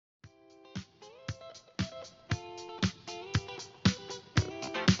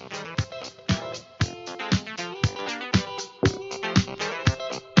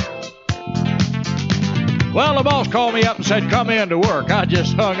Well, the boss called me up and said, come in to work. I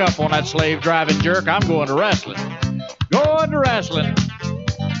just hung up on that slave-driving jerk. I'm going to wrestling. Going to wrestling.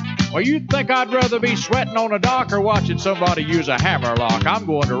 Well, you'd think I'd rather be sweating on a dock or watching somebody use a hammerlock. I'm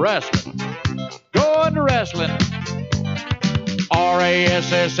going to wrestling. Going to wrestling.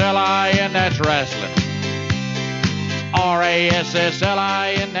 R-A-S-S-L-I-N, that's wrestling.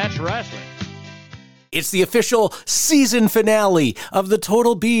 R-A-S-S-L-I-N, that's wrestling. It's the official season finale of the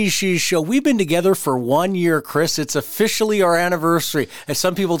Total BeezSheez show. We've been together for 1 year, Chris. It's officially our anniversary. And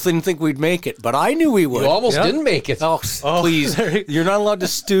some people didn't think we'd make it, but I knew we would. You almost didn't make it. Oh, please. You're not allowed to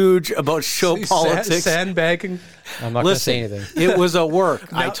stooge about show politics. Sandbagging. I'm not going to say anything. It was a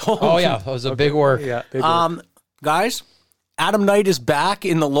work. I told you. Oh, yeah. It was a big work. Yeah, big work. Guys, Adam Knight is back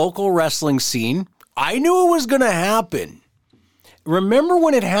in the local wrestling scene. I knew it was going to happen. Remember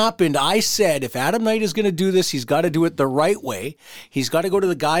when it happened, I said, if Adam Knight is going to do this, he's got to do it the right way. He's got to go to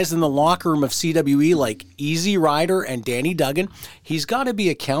the guys in the locker room of CWE like Easy Rider and Danny Duggan. He's got to be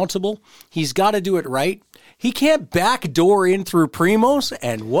accountable. He's got to do it right. He can't backdoor in through Primos.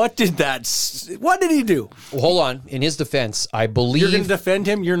 And what did he do? Well, hold on. In his defense, I believe... You're going to defend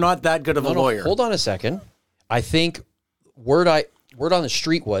him? You're not that good of a lawyer. Hold on a second. I think word on the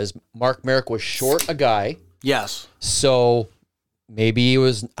street was Mark Merrick was short a guy. Yes. So... maybe it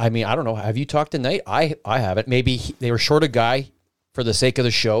was, I don't know. Have you talked to Knight? I haven't. Maybe they were short a guy for the sake of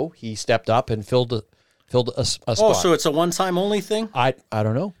the show. He stepped up and filled a spot. Oh, so it's a one-time only thing? I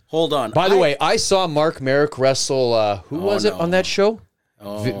don't know. Hold on. By the way, I saw Mark Merrick wrestle, who was it on that show?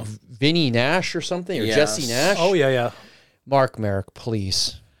 Vinny Nash or something? Or Jesse Nash? Oh, yeah. Mark Merrick,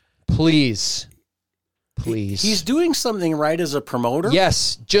 please. Please. He's doing something right as a promoter?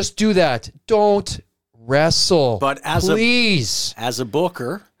 Yes, just do that. Don't wrestle, but as a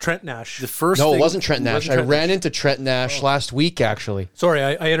booker, Trent Nash. The first no, thing, it wasn't Trent Nash. I ran into Trent Nash last week. Actually, sorry,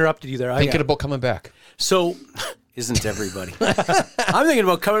 I interrupted you there. Thinking about coming back. So, isn't everybody? I'm thinking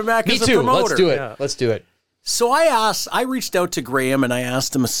about coming back Me as too. a promoter. Let's do it. Yeah. Let's do it. So I reached out to Graham and I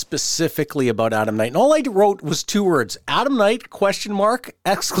asked him specifically about Adam Knight, and all I wrote was 2 words: Adam Knight ?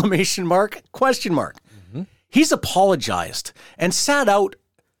 Exclamation mark ? Mm-hmm. He's apologized and sat out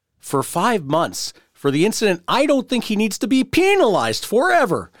for 5 months. For the incident, I don't think he needs to be penalized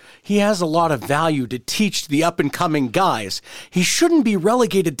forever. He has a lot of value to teach the up-and-coming guys. He shouldn't be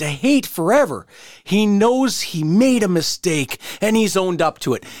relegated to hate forever. He knows he made a mistake, and he's owned up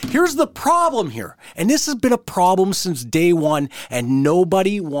to it. Here's the problem here, and this has been a problem since day one, and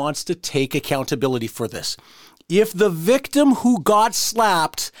nobody wants to take accountability for this. If the victim who got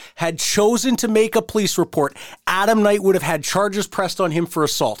slapped had chosen to make a police report, Adam Knight would have had charges pressed on him for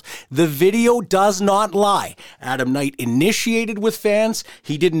assault. The video does not lie. Adam Knight initiated with fans.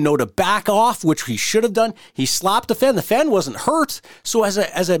 He didn't know to back off, which he should have done. He slapped a fan. The fan wasn't hurt. So as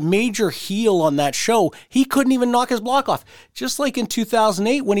a major heel on that show, he couldn't even knock his block off. Just like in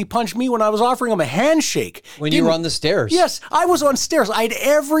 2008 when he punched me when I was offering him a handshake. When you were on the stairs. Yes, I was on stairs. I had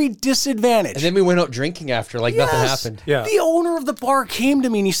every disadvantage. And then we went out drinking after, like nothing happened. Yeah. The owner of the bar came to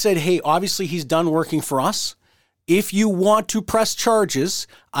me and he said, hey, obviously he's done working for us. If you want to press charges,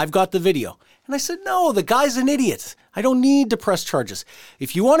 I've got the video. And I said, no, the guy's an idiot. I don't need to press charges.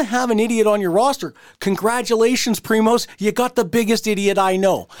 If you want to have an idiot on your roster, congratulations, Primos. You got the biggest idiot I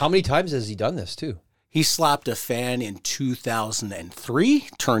know. How many times has he done this, too? He slapped a fan in 2003,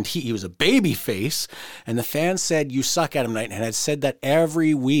 he was a baby face, and the fan said, you suck, Adam Knight, and had said that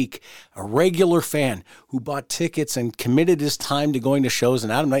every week. A regular fan who bought tickets and committed his time to going to shows,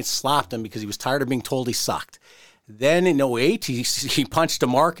 and Adam Knight slapped him because he was tired of being told he sucked. Then in 2008, he punched a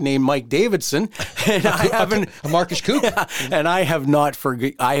mark named Mike Davidson, and I haven't a Marcus Coop, and I have not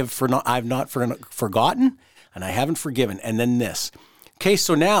forgotten, and I haven't forgiven. And then this, okay,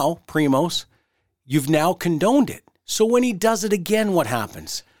 so now Primos, you've now condoned it. So when he does it again, what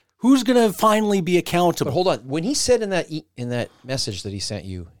happens? Who's going to finally be accountable? But hold on, when he said in that message that he sent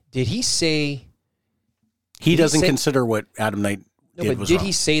you, did he say he doesn't consider what Adam Knight did was wrong? Did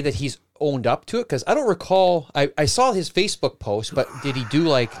he say that he's owned up to it? Because I don't recall. I saw his Facebook post, but did he do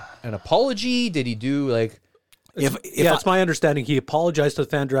like an apology? Did he do like? It's my understanding he apologized to the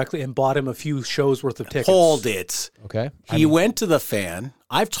fan directly and bought him a few shows worth of tickets. Hold it. Okay. He went to the fan.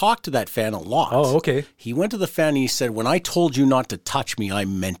 I've talked to that fan a lot. Oh, okay. He went to the fan and he said, when I told you not to touch me, I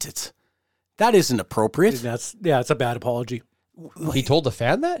meant it. That isn't appropriate. It's a bad apology. He told the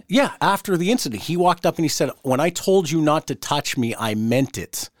fan that? Yeah, after the incident. He walked up and he said, when I told you not to touch me, I meant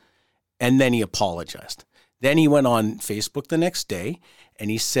it. And then he apologized. Then he went on Facebook the next day and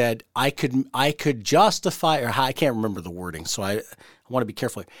he said, I could justify, or I can't remember the wording, so I want to be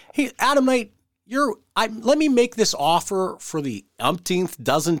careful. Hey, Adam Knight, let me make this offer for the umpteenth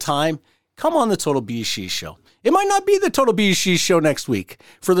dozen time. come on the Total BeezSheez show. It might not be the Total BeezSheez show next week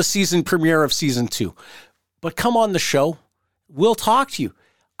for the season premiere of season 2, but come on the show. We'll talk to you.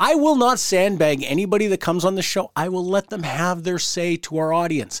 I will not sandbag anybody that comes on the show. I will let them have their say to our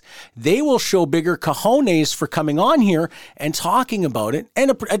audience. They will show bigger cojones for coming on here and talking about it and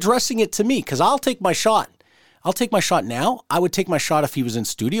addressing it to me, because I'll take my shot. I'll take my shot now. I would take my shot if he was in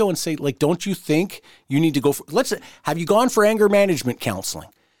studio and say, like, don't you think you need to go for, have you gone for anger management counseling?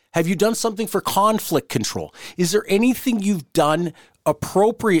 Have you done something for conflict control? Is there anything you've done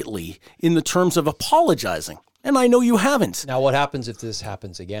appropriately in the terms of apologizing? And I know you haven't. Now, what happens if this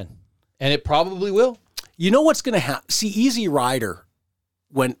happens again? And it probably will. You know what's going to happen? See, Easy Rider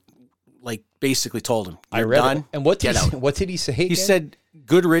went, like, basically told him, you're done. It. And what did he say? He said,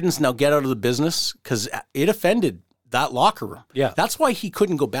 good riddance, now get out of the business, because it offended that locker room. Yeah. That's why he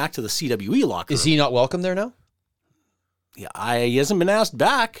couldn't go back to the CWE locker room. Is he not welcome there now? Yeah, he hasn't been asked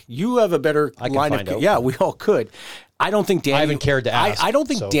back. You have a better line of... Yeah, we all could. I don't think Danny... I haven't cared to ask. I don't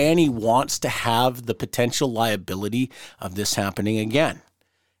think Danny wants to have the potential liability of this happening again.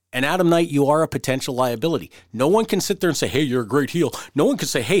 And Adam Knight, you are a potential liability. No one can sit there and say, hey, you're a great heel. No one can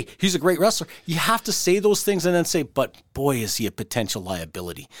say, hey, he's a great wrestler. You have to say those things and then say, but boy, is he a potential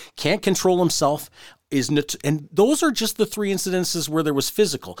liability. Can't control himself. And those are just the 3 incidences where there was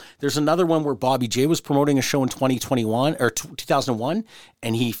physical. There's another one where Bobby J was promoting a show in 2021 or 2001,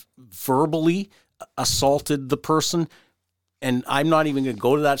 and he verbally assaulted the person. And I'm not even going to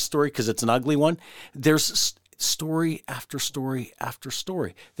go to that story because it's an ugly one. There's story after story after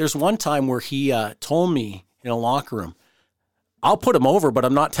story. There's one time where he told me in a locker room, I'll put him over, but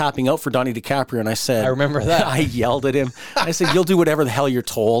I'm not tapping out for Donnie DiCaprio. And I said, I remember that. I yelled at him. I said, you'll do whatever the hell you're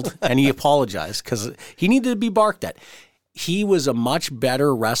told. And he apologized because he needed to be barked at. He was a much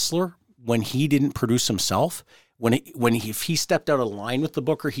better wrestler when he didn't produce himself. If he stepped out of line with the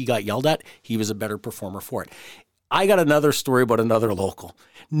booker, he got yelled at. He was a better performer for it. I got another story about another local.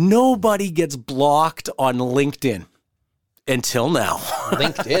 Nobody gets blocked on LinkedIn until now.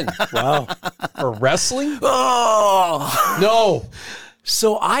 LinkedIn? Wow. For wrestling? Oh. No.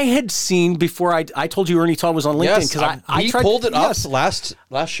 So I had seen before I told you Ernie Todd was on LinkedIn because I tried, pulled it up last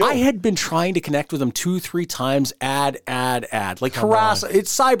show. I had been trying to connect with him 2-3 times. Like harass.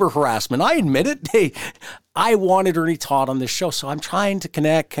 It's cyber harassment. I admit it. Hey, I wanted Ernie Todd on this show, so I'm trying to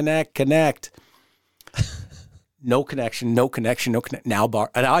connect. No connection. Now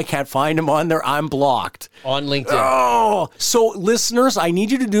I can't find him on there. I'm blocked. On LinkedIn. Oh, so listeners, I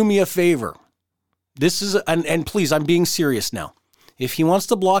need you to do me a favor. This is, and please, I'm being serious now. If he wants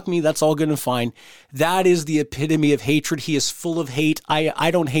to block me, that's all good and fine. That is the epitome of hatred. He is full of hate.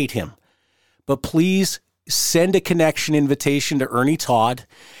 I don't hate him. But please send a connection invitation to Ernie Todd.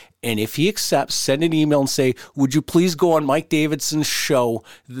 And if he accepts, send an email and say, would you please go on Mike Davidson's show,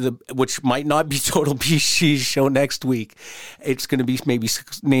 which might not be Total BeezSheez show next week. It's going to be maybe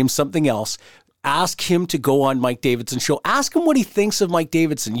named something else. Ask him to go on Mike Davidson's show. Ask him what he thinks of Mike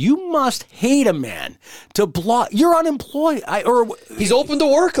Davidson. You must hate a man to block. You're unemployed. He's open to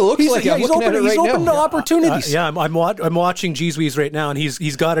work. It looks like he's open to opportunities. I'm watching BeezSheez right now, and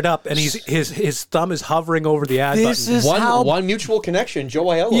he's got it up, and his thumb is hovering over the ad button. One mutual connection, Joe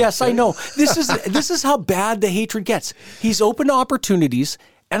Aiello. Yes, I know. This is how bad the hatred gets. He's open to opportunities.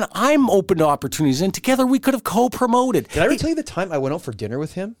 And I'm open to opportunities, and together we could have co-promoted. Did I ever tell you the time I went out for dinner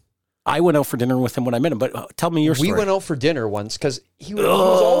with him? I went out for dinner with him when I met him, but tell me your story. We went out for dinner once because he was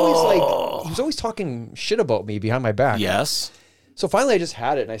always talking shit about me behind my back. Yes. So finally I just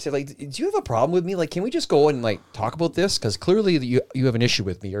had it and I said, like, do you have a problem with me? Like, can we just go and like talk about this? Because clearly you have an issue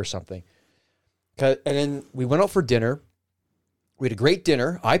with me or something. And then we went out for dinner. We had a great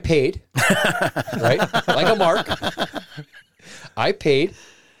dinner. I paid, right? Like a mark. I paid.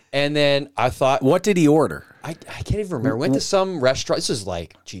 And then I thought, what did he order? I can't even remember. We went to some restaurant. This is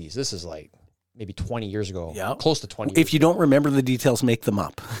like maybe 20 years ago. Yeah. Close to 20 years If you don't remember the details, make them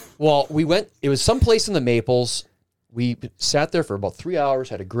up. Well, it was someplace in the Maples. We sat there for about 3 hours,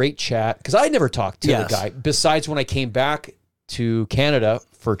 had a great chat. Because I had never talked to the guy. Besides when I came back to Canada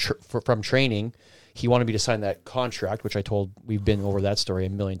from training, he wanted me to sign that contract, which I told, we've been over that story a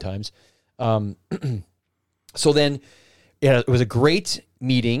million times. So then, yeah, it was a great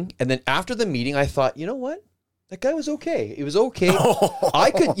meeting. And then after the meeting, I thought, you know what? That guy was okay. It was okay.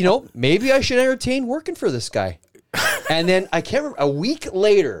 I could, maybe I should entertain working for this guy. And then I can't remember, a week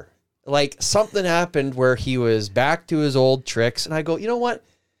later, like something happened where he was back to his old tricks. And I go, you know what?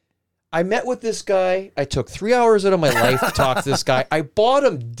 I met with this guy. I took 3 hours out of my life to talk to this guy. I bought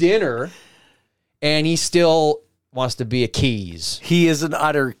him dinner and he still wants to be a Keys. He is an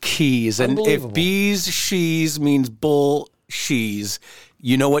utter Keys. And if Unbelievable. BeezSheez means bull she's,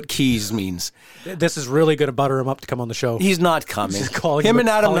 You know what keys means. This is really going to butter him up to come on the show. He's not coming. Calling Him him and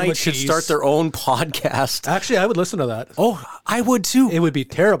Adam calling him Knight should keys. start their own podcast. Actually, I would listen to that. Oh, I would too. It would be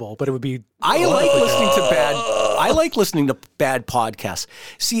terrible, but it would be. I like listening to bad podcasts.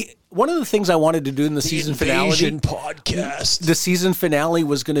 See, one of the things I wanted to do in the season finale podcast. The season finale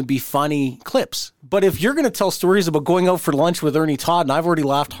was going to be funny clips. But if you're going to tell stories about going out for lunch with Ernie Todd, and I've already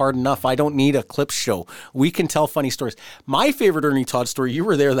laughed hard enough, I don't need a clips show. We can tell funny stories. My favorite Ernie Todd story, you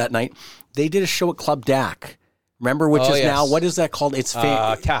were there that night. They did a show at Club DAC. Remember, which is now, what is that called? It's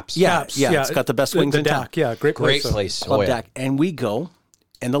Caps. Yeah, it's got the best wings in town. DAC, yeah, great place. Club DAC. And we go,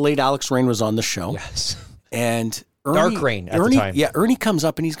 and the late Alex Rain was on the show. Yes. And Dark Rain at the time. Yeah, Ernie comes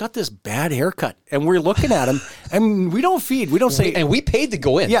up and he's got this bad haircut. And we're looking at him and we don't feed. We don't say. And we paid to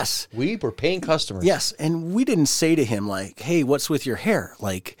go in. Yes. We were paying customers. Yes. And we didn't say to him, like, hey, what's with your hair?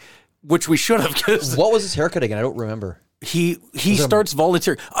 Like, which we should have. What was his haircut again? I don't remember. He starts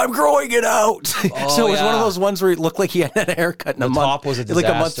volunteering. I'm growing it out. So it was one of those ones where it looked like he had a haircut in a month. The top was a disaster.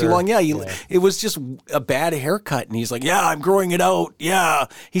 Like a month too long. Yeah, it was just a bad haircut. And he's like, yeah, I'm growing it out. Yeah.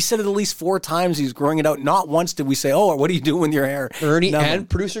 He said it at least 4 times he's growing it out. Not once did we say, oh, what are you doing with your hair? Ernie and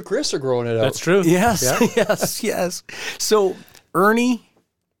producer Chris are growing it out. That's true. Yes, yes. So, Ernie,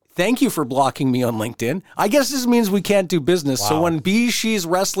 thank you for blocking me on LinkedIn. I guess this means we can't do business. Wow. So when BeezSheez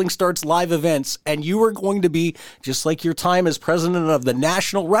Wrestling starts live events, and you are going to be, just like your time as president of the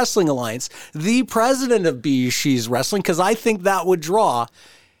National Wrestling Alliance, the president of BeezSheez Wrestling, because I think that would draw.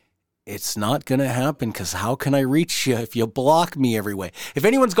 It's not going to happen because how can I reach you if you block me every way? If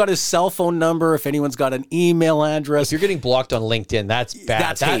anyone's got his cell phone number, if anyone's got an email address. If you're getting blocked on LinkedIn, that's bad.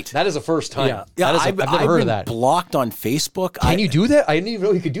 That's hate. That is the first time. Yeah. I've never heard of that. Blocked on Facebook. Can you do that? I didn't even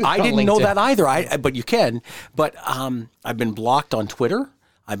know you could do that. I didn't know that either. But you can. But I've been blocked on Twitter.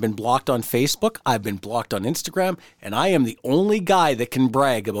 I've been blocked on Facebook. I've been blocked on Instagram. And I am the only guy that can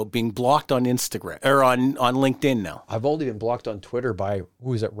brag about being blocked on Instagram or on LinkedIn now. I've only been blocked on Twitter by, who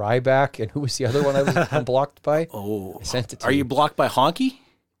was it, Ryback? And who was the other one I'm blocked by? Oh. I sent it to Are you blocked by Honky?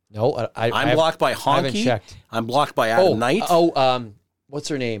 No. I'm blocked by Honky. I haven't checked. I'm blocked by Adam Knight. What's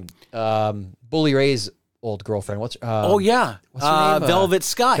her name? Bully Ray's old girlfriend. What's her name? Velvet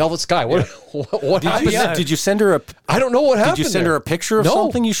Sky. Velvet Sky. What happened? Did you send her I don't know what happened. Did you send her a picture of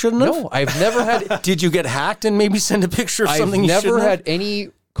something you shouldn't have? No, I've never had. Did you get hacked and maybe send a picture of something you shouldn't have? I've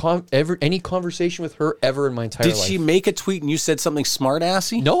never had any conversation with her ever in my entire life. Did she make a tweet and you said something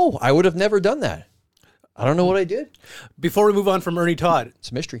smart-assy? No, I would have never done that. I don't know what I did. Before we move on from Ernie Todd,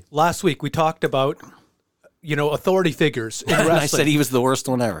 it's a mystery. Last week we talked about, authority figures in wrestling. And I said he was the worst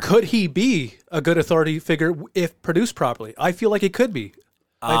one ever. Could he be a good authority figure if produced properly? I feel like he could be.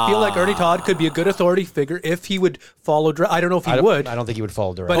 I feel like Ernie Todd could be a good authority figure if he would follow. I don't know if he would. I don't think he would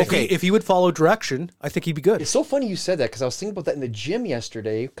follow direction. But if he would follow direction, I think he'd be good. It's so funny you said that because I was thinking about that in the gym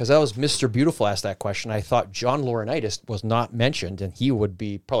yesterday because that was Mr. Beautiful asked that question. I thought John Laurinaitis was not mentioned and he would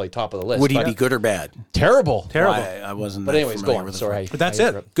be probably top of the list. Would he be good or bad? Terrible. I wasn't. But anyways, go on. Sorry. But that's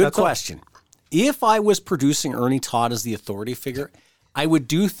it. Good question. If I was producing Ernie Todd as the authority figure, I would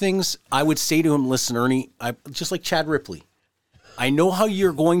do things. I would say to him, "Listen, Ernie, just like Chad Ripley. I know how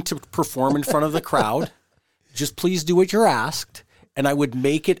you're going to perform in front of the crowd. Just please do what you're asked." And I would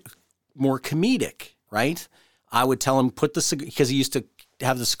make it more comedic, right? I would tell him, because he used to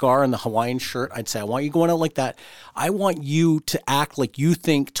have the scar and the Hawaiian shirt. I'd say, I want you going out like that. I want you to act like you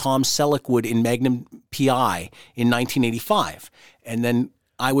think Tom Selleck would in Magnum P.I. in 1985. And then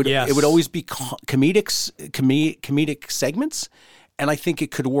it would always be comedic segments. And I think it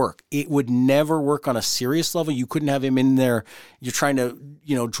could work. It would never work on a serious level. You couldn't have him in there. You're trying to,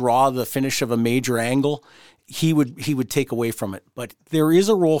 draw the finish of a major angle. He would take away from it. But there is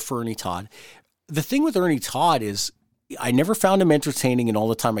a role for Ernie Todd. The thing with Ernie Todd is I never found him entertaining in all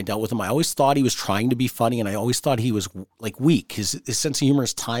the time I dealt with him. I always thought he was trying to be funny, and I always thought he was weak. His sense of humor,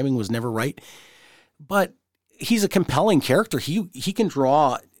 his timing was never right. But he's a compelling character. He can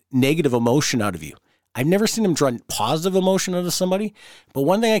draw negative emotion out of you. I've never seen him draw positive emotion out of somebody. But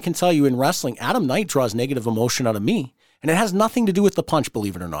one thing I can tell you in wrestling, Adam Knight draws negative emotion out of me. And it has nothing to do with the punch,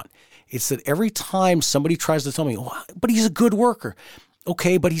 believe it or not. It's that every time somebody tries to tell me, but he's a good worker.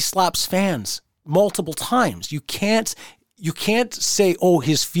 Okay, but he slaps fans multiple times. You can't say,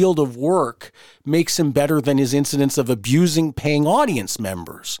 his field of work makes him better than his incidents of abusing paying audience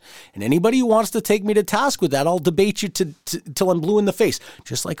members. And anybody who wants to take me to task with that, I'll debate you till I'm blue in the face.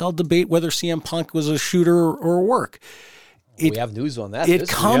 Just like I'll debate whether CM Punk was a shooter or a work. We have news on that. It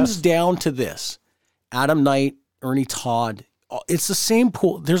comes down to this. Adam Knight, Ernie Todd, it's the same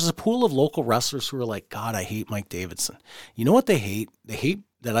pool. There's a pool of local wrestlers who are like, God, I hate Mike Davidson. You know what they hate? They hate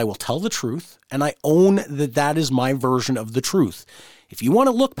that I will tell the truth, and I own that that is my version of the truth. If you want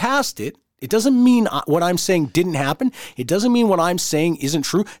to look past it, it doesn't mean what I'm saying didn't happen. It doesn't mean what I'm saying isn't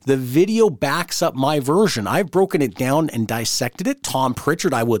true. The video backs up my version. I've broken it down and dissected it. Tom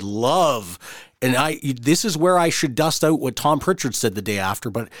Pritchard, I would love, and this is where I should dust out what Tom Pritchard said the day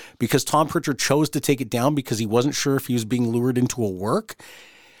after, but because Tom Pritchard chose to take it down because he wasn't sure if he was being lured into a work.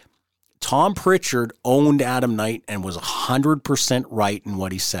 Tom Pritchard owned Adam Knight and was 100% right in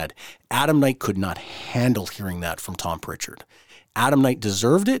what he said. Adam Knight could not handle hearing that from Tom Pritchard. Adam Knight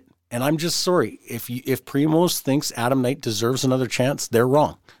deserved it, and I'm just sorry. If Primos thinks Adam Knight deserves another chance, they're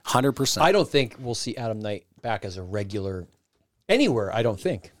wrong. 100%. I don't think we'll see Adam Knight back as a regular anywhere, I don't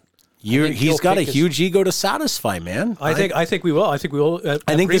think. He's got a huge ego to satisfy, man. I think we will. I think we will.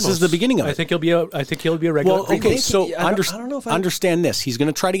 I think this is the beginning of it. I think he'll be a regular. Well, okay, so I don't know if understand this. He's going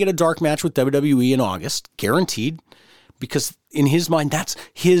to try to get a dark match with WWE in August, guaranteed, because in his mind, that's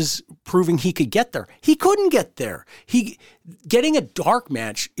his proving he could get there. He couldn't get there. Getting a dark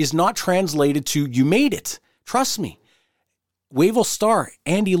match is not translated to you made it. Trust me. Wavell Star,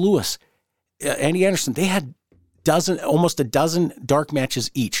 Andy Lewis, Andy Anderson, they had almost a dozen dark matches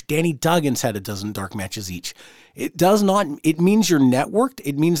each. Danny Duggins had a dozen dark matches each. It means you're networked.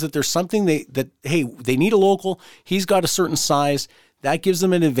 It means that there's something hey, they need a local. He's got a certain size. That gives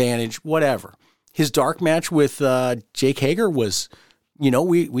them an advantage, whatever. His dark match with Jake Hager was,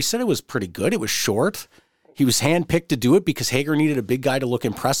 we said it was pretty good. It was short. He was handpicked to do it because Hager needed a big guy to look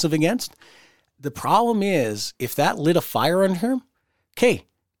impressive against. The problem is, if that lit a fire under him, okay,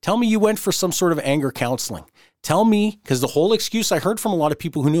 tell me you went for some sort of anger counseling. Tell me, because the whole excuse I heard from a lot of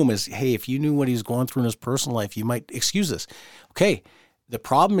people who knew him is, hey, if you knew what he's going through in his personal life, you might excuse this. Okay, the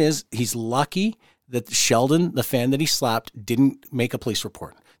problem is he's lucky that Sheldon, the fan that he slapped, didn't make a police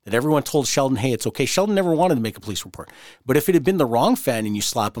report. That everyone told Sheldon, hey, it's okay. Sheldon never wanted to make a police report. But if it had been the wrong fan and you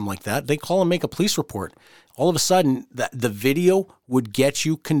slap him like that, they call him make a police report. All of a sudden, the video would get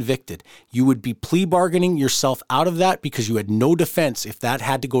you convicted. You would be plea bargaining yourself out of that because you had no defense if that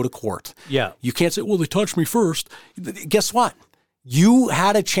had to go to court. Yeah. You can't say, well, they touched me first. Guess what? You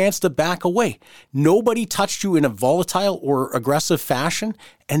had a chance to back away. Nobody touched you in a volatile or aggressive fashion,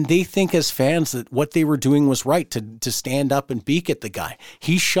 and they think as fans that what they were doing was right to stand up and beak at the guy.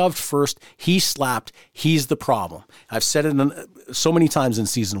 He shoved first. He slapped. He's the problem. I've said it so many times in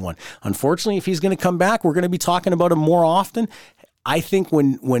season 1. Unfortunately, if he's going to come back, we're going to be talking about him more often. I think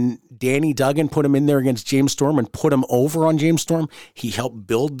when Danny Duggan put him in there against James Storm and put him over on James Storm, he helped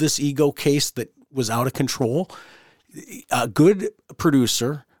build this ego case that was out of control. A good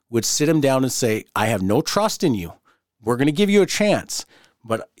producer would sit him down and say, I have no trust in you. We're going to give you a chance.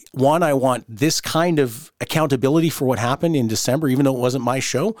 But one, I want this kind of accountability for what happened in December, even though it wasn't my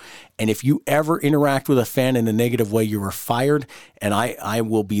show. And if you ever interact with a fan in a negative way, you are fired. And I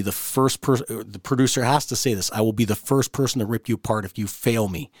will be the first person, the producer has to say this, I will be the first person to rip you apart if you fail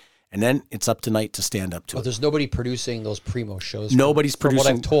me. And then it's up to Knight to stand up to it. There's nobody producing those Primo shows. Nobody's producing.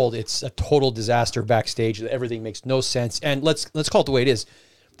 From what I've told, it's a total disaster backstage. Everything makes no sense. And let's call it the way it is.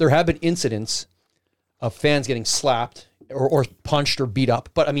 There have been incidents of fans getting slapped or punched or beat up.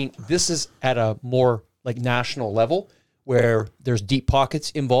 But, I mean, this is at a more like national level where there's deep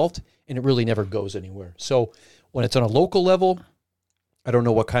pockets involved, and it really never goes anywhere. So when it's on a local level, I don't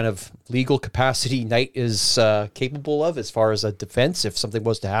know what kind of legal capacity Knight is capable of as far as a defense if something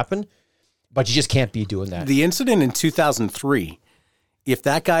was to happen, but you just can't be doing that. The incident in 2003, if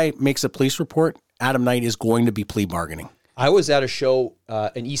that guy makes a police report, Adam Knight is going to be plea bargaining. I was at a show,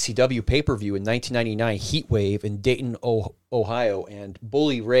 an ECW pay-per-view in 1999, Heatwave in Dayton, Ohio, and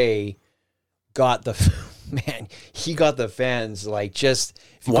Bully Ray got he got the fans like just,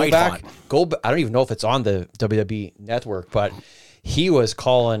 if you go back, I don't even know if it's on the WWE network, but he was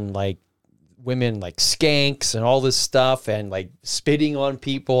calling like women like skanks and all this stuff and like spitting on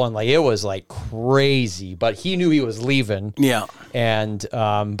people and like it was like crazy, but he knew he was leaving. Yeah. And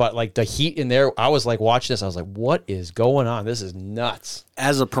but like the heat in there, I was like watching this, I was like, what is going on? This is nuts.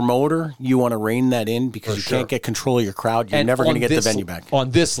 As a promoter, you want to rein that in because you can't get control of your crowd. You're never going to get the venue back.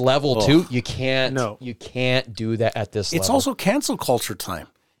 On this level too, you can't do that at this level. It's also cancel culture time.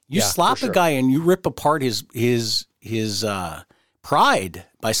 You slap a guy and you rip apart his pride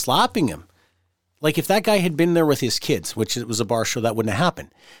by slapping him. Like if that guy had been there with his kids, which it was a bar show, that wouldn't have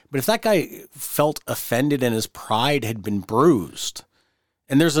happened. But if that guy felt offended and his pride had been bruised,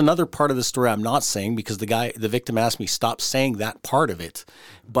 and there's another part of the story I'm not saying because the victim asked me, stop saying that part of it.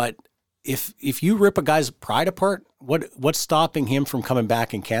 But if you rip a guy's pride apart, what's stopping him from coming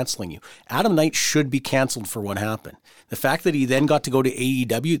back and canceling you? Adam Knight should be canceled for what happened. The fact that he then got to go to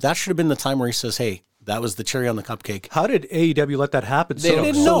AEW, that should have been the time where he says, hey, That was the cherry on the cupcake. How did AEW let that happen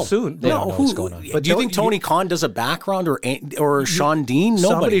didn't so know. soon? They don't know what's going on. But do you think Tony Khan does a background or Sean Dean?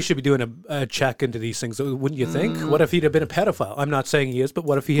 Somebody Nobody. should be doing a check into these things, wouldn't you think? What if he'd have been a pedophile? I'm not saying he is, but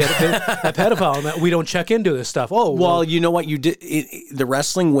what if he had been a pedophile and that we don't check into this stuff? Oh, Well, you know what you did. The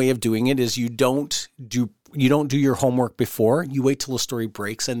wrestling way of doing it is you don't do your homework before. You wait till the story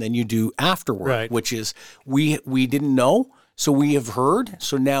breaks and then you do afterward, Right. which is we didn't know, so we have heard,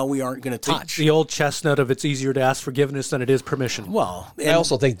 so now we aren't going to touch. the old chestnut of it's easier to ask forgiveness than it is permission. Well, I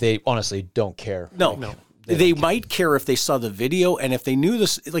also think they honestly don't care. no. They might care if they saw the video and if they knew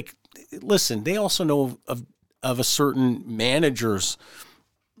this. Like, listen, they also know of a certain manager's,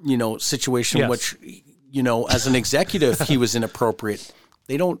 situation, Yes. which, as an executive, he was inappropriate.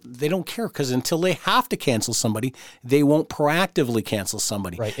 They don't care because until they have to cancel somebody, they won't proactively cancel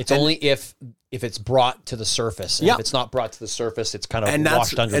somebody. Right. It's only if it's brought to the surface. And if it's not brought to the surface, it's kind of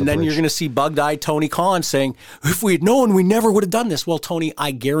washed under the And then bridge. you're going to see bugged-eyed Tony Khan saying, if we had known, we never would have done this. Well, Tony,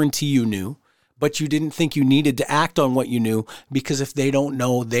 I guarantee you knew, but you didn't think you needed to act on what you knew because if they don't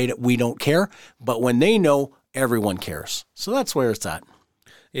know, we don't care. But when they know, everyone cares. So that's where it's at.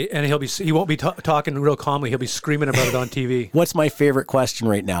 And he won't be talking real calmly. He'll be screaming about it on TV. What's my favorite question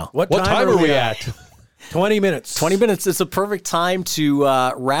right now? What time are we at? 20 minutes. 20 minutes. It's a perfect time to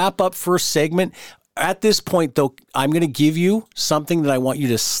wrap up first segment. At this point, though, I'm going to give you something that I want you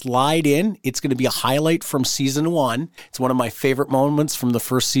to slide in. It's going to be a highlight from season 1. It's one of my favorite moments from the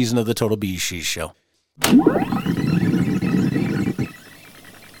first season of the Total BeezSheez show.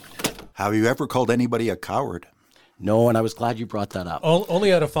 Have you ever called anybody a coward? No, and I was glad you brought that up.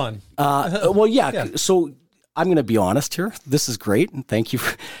 Only out of fun. Well, yeah. So I'm going to be honest here. This is great, and thank you.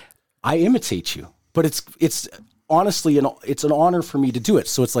 I imitate you, but it's honestly it's an honor for me to do it.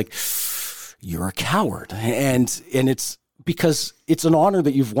 So it's like you're a coward, and it's because it's an honor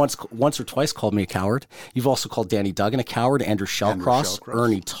that you've once or twice called me a coward. You've also called Danny Duggan a coward, Andrew Shellcross,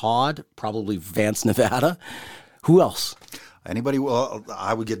 Ernie Todd, probably Vance Nevada. Who else? Anybody? Well,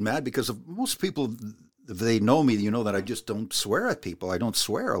 I would get mad because of most people. If they know me, you know that I just don't swear at people. I don't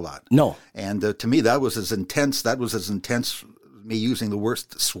swear a lot. No. And to me, that was as intense. Me using the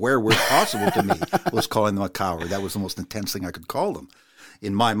worst swear word possible to me was calling them a coward. That was the most intense thing I could call them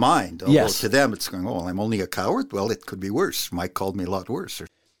in my mind. Although Yes. to them, it's going, oh, I'm only a coward? Well, it could be worse. Mike called me a lot worse.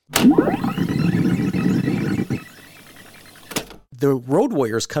 The Road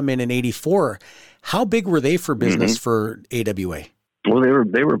Warriors come in '84. How big were they for business for AWA? Well,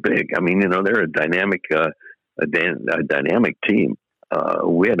 they were big. I mean, they're a dynamic team.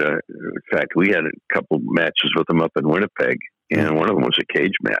 We had a couple matches with them up in Winnipeg, and one of them was a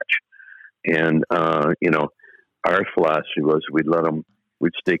cage match. And our philosophy was we'd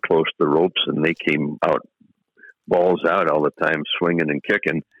stay close to the ropes, and they came out balls out all the time, swinging and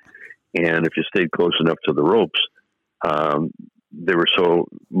kicking. And if you stayed close enough to the ropes, they were so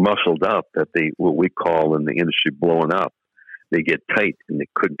muscled up that what we call in the industry blowing up. They get tight and they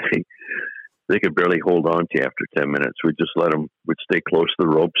could barely hold on to you after 10 minutes. We'd just we'd stay close to the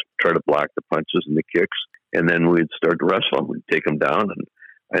ropes, try to block the punches and the kicks, and then we'd start to wrestle them. We'd take them down. And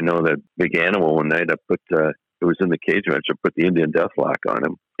I know that Big Animal one night, it was in the cage match, I put the Indian Deathlock on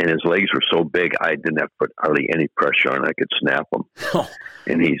him, and his legs were so big, I didn't have to put hardly any pressure on. I could snap him.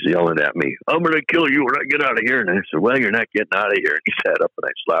 And he's yelling at me, I'm going to kill you when I get out of here. And I said, well, you're not getting out of here. And he sat up and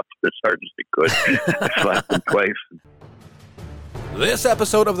I slapped him as hard as he could. I slapped him twice. This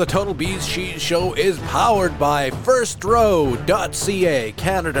episode of the Total BeezSheez Show is powered by FirstRow.ca,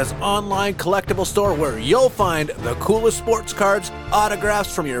 Canada's online collectible store where you'll find the coolest sports cards,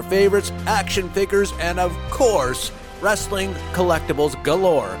 autographs from your favorites, action figures, and of course, wrestling collectibles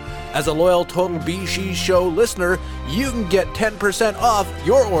galore. As a loyal Total BeezSheez Show listener, you can get 10% off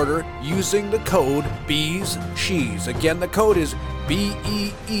your order using the code BeezSheez. Again, the code is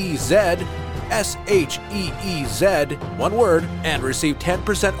BeezSheez, one word, and receive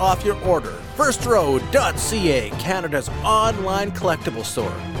 10% off your order. FirstRow.ca, Canada's online collectible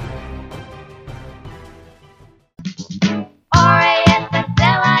store.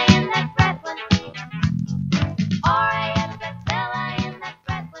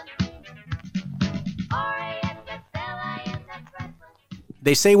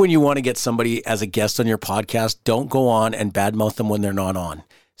 They say when you want to get somebody as a guest on your podcast, don't go on and badmouth them when they're not on.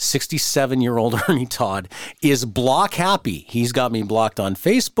 67-year-old Ernie Todd is block happy. He's got me blocked on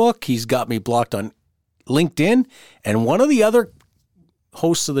Facebook. He's got me blocked on LinkedIn. And one of the other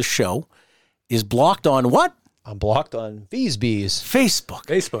hosts of the show is blocked on what? I'm blocked on BeezSheez.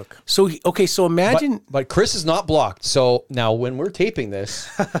 Facebook. So imagine. But Chris is not blocked. So now when we're taping this,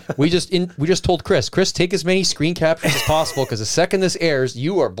 we just told Chris, take as many screen captures as possible because the second this airs,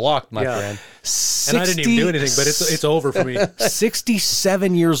 you are blocked, my friend. And I didn't even do anything, but it's over for me.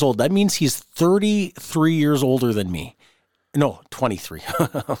 67 years old. That means he's 33 years older than me. No, 23.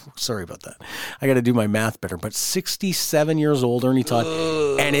 Sorry about that. I got to do my math better. But 67 years old, Ernie Todd.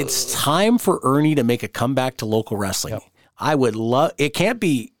 And it's time for Ernie to make a comeback to local wrestling. Yep. I would love, it can't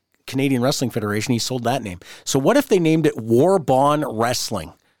be Canadian Wrestling Federation. He sold that name. So what if they named it War Bond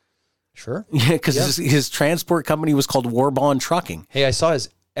Wrestling? Sure. Yeah, because his transport company was called War Bond Trucking. Hey, I saw his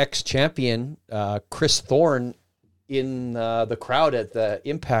ex-champion, Chris Thorne, in the crowd at the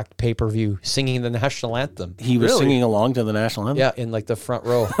Impact pay-per-view singing the national anthem. He was singing along to the national anthem? Yeah, in like the front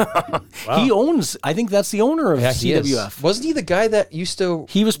row. Wow. He owns, I think that's the owner of CWF. Wasn't he the guy that used to...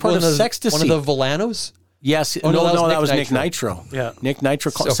 He was part of Sextasy. One of the Villanos? Yes. Oh, no, that was Nick Nitro. Yeah. Nick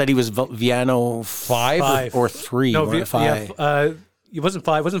Nitro said he was Viano 5 or 3. No, 5. Yeah, it wasn't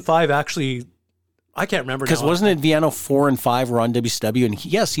 5. Wasn't 5 actually... I can't remember because wasn't it Viano 4 and 5 were on WCW, and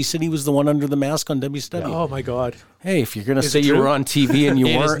he said he was the one under the mask on WCW. Yeah, oh my God! Hey, if you're gonna say you were on TV and you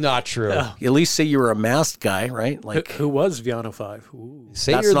weren't, it is not true. Yeah. At least say you were a masked guy, right? Like who was Viano 5? Ooh.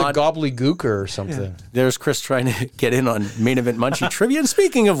 Say you're the gobbledygooker or something. Yeah. There's Chris trying to get in on Main Event Munchie trivia. And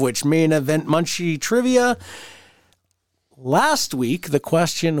speaking of which, Main Event Munchie trivia. Last week the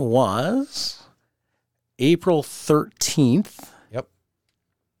question was April 13th.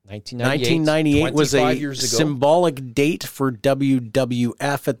 1998 was a symbolic date for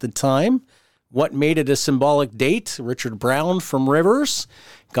WWF at the time. What made it a symbolic date? Richard Brown from Rivers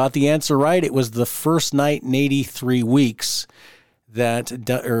got the answer right. It was the first night in 83 weeks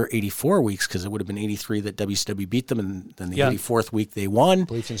or 84 weeks, because it would have been 83 that WCW beat them, and then the 84th week they won. I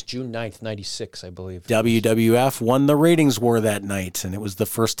believe since June 9th, 96, I believe. WWF won the ratings war that night, and it was the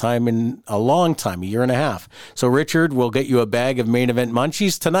first time in a long time, a year and a half. So, Richard, we'll get you a bag of Main Event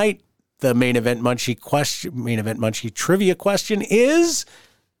Munchies tonight. The Main Event Munchie trivia question is...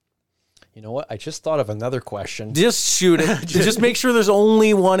 You know what? I just thought of another question. Just shoot it. Just make sure there's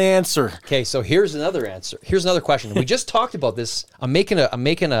only one answer. Okay, so here's another answer. Here's another question. We just talked about this. I'm making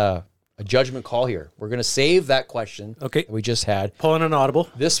a judgment call here. We're going to save that question. Okay. That we just had. Pulling an audible.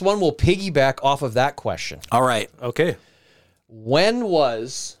 This one will piggyback off of that question. All right. Okay. When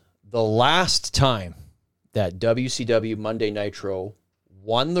was the last time that WCW Monday Nitro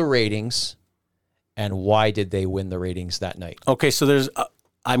won the ratings, and why did they win the ratings that night? Okay, so there's...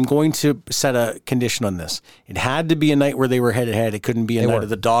 I'm going to set a condition on this. It had to be a night where they were head-to-head. It couldn't be a night of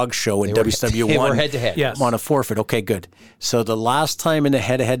the dog show and WCW They won. were head-to-head. Yes. On a forfeit. Okay, good. So the last time in a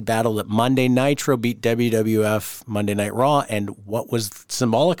head-to-head battle that Monday Nitro beat WWF Monday Night Raw, and what was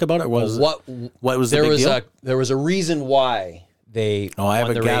symbolic about it? What was the big deal? There was a reason why they I have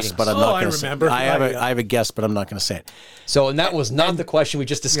won a the guess, ratings. but I'm not going to say it. I I have a guess, but I'm not going to say it. So, and that was not the question we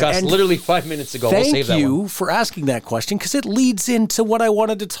just discussed literally 5 minutes ago. Thank we'll save that you one. for asking that question, because it leads into what I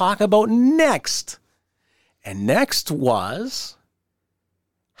wanted to talk about next. And next was,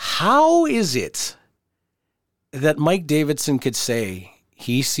 how is it that Mike Davidson could say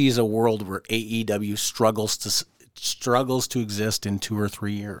he sees a world where AEW struggles to exist in 2 or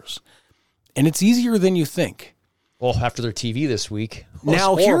 3 years? And it's easier than you think. Well, after their TV this week.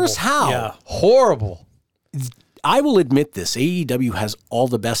 Now, here's how. Yeah. Horrible. I will admit this. AEW has all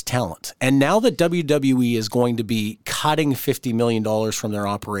the best talent. And now that WWE is going to be cutting $50 million from their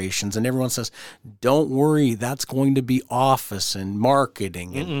operations, and everyone says, don't worry, that's going to be office and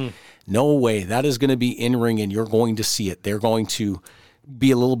marketing. And no way. That is going to be in-ring, and you're going to see it. They're going to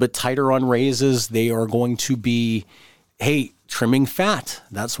be a little bit tighter on raises. They are going to be, trimming fat.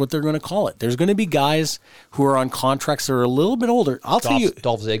 That's what they're going to call it. There's going to be guys who are on contracts that are a little bit older. I'll tell you.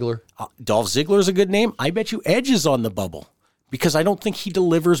 Dolph Ziggler. Dolph Ziggler's a good name. I bet you Edge is on the bubble because I don't think he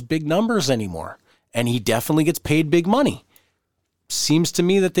delivers big numbers anymore. And he definitely gets paid big money. Seems to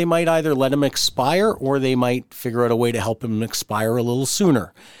me that they might either let him expire or they might figure out a way to help him expire a little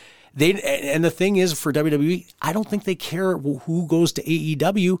sooner. And the thing is, for WWE, I don't think they care who goes to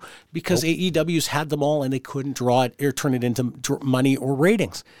AEW because AEW's had them all and they couldn't draw it or turn it into money or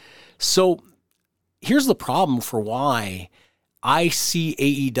ratings. So here's the problem for why I see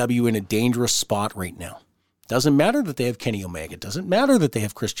AEW in a dangerous spot right now. Doesn't matter that they have Kenny Omega. Doesn't matter that they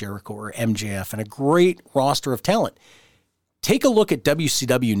have Chris Jericho or MJF and a great roster of talent. Take a look at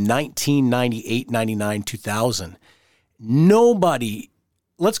WCW 1998, 99, 2000.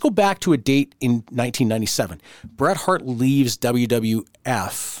 Let's go back to a date in 1997. Bret Hart leaves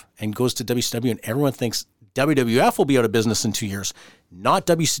WWF and goes to WCW, and everyone thinks WWF will be out of business in 2 years, not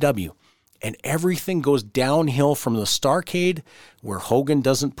WCW. and everything goes downhill from the Starrcade, where Hogan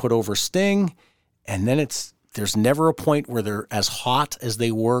doesn't put over Sting, and then there's never a point where they're as hot as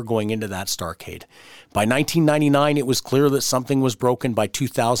they were going into that Starrcade. By 1999, it was clear that something was broken. By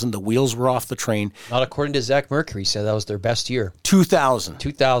 2000, the wheels were off the train. Not according to Zach Mercury. He said that was their best year. 2000.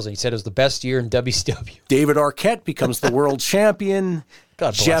 2000. He said it was the best year in WCW. David Arquette becomes the world champion.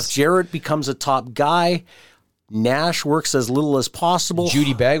 God bless. Jeff Jarrett becomes a top guy. Nash works as little as possible.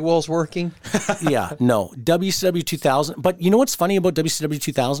 Judy Bagwell's working. Yeah, no. WCW 2000. But you know what's funny about WCW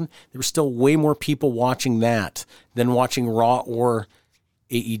 2000? There were still way more people watching that than watching Raw or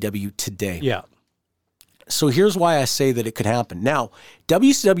AEW today. Yeah. So here's why I say that it could happen. Now,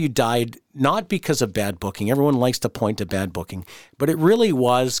 WCW died not because of bad booking. Everyone likes to point to bad booking, but it really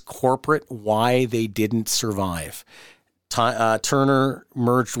was corporate why they didn't survive. Turner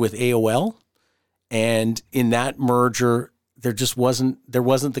merged with AOL. And in that merger, there wasn't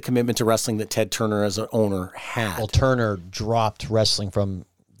the commitment to wrestling that Ted Turner as an owner had. Well, Turner dropped wrestling from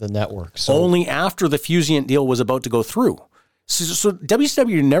the network. So Only after the Fusient deal was about to go through. So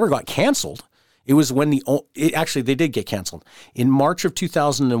WCW never got canceled. It was when actually they did get canceled. In March of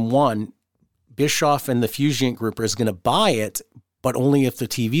 2001, Bischoff and the Fusient Group is going to buy it, but only if the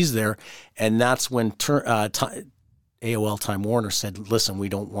TV's there. And that's when AOL Time Warner said, listen, we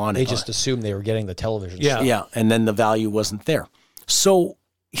don't want it. they just assumed they were getting the television. Yeah. stuff. Yeah, and then the value wasn't there. So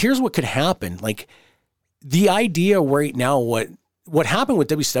here's what could happen. Like the idea right now, what happened with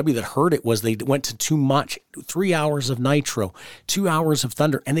WCW that hurt it was they went to too much. 3 hours of Nitro, 2 hours of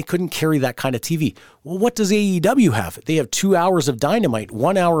Thunder, and they couldn't carry that kind of TV. Well, what does AEW have? They have 2 hours of Dynamite,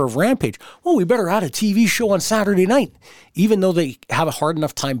 1 hour of Rampage. Well, we better add a TV show on Saturday night, even though they have a hard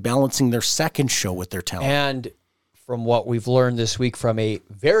enough time balancing their second show with their talent. And from what we've learned this week from a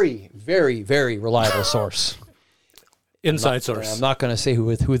very, very, very reliable source. Inside source. I'm not going to say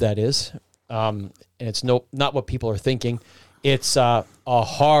who that is. And it's not what people are thinking. It's a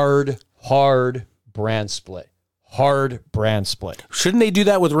hard brand split. Hard brand split. Shouldn't they do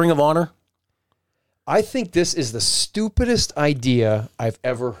that with Ring of Honor? I think this is the stupidest idea I've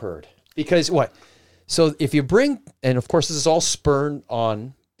ever heard. Because what? So if you bring, and of course this is all spurned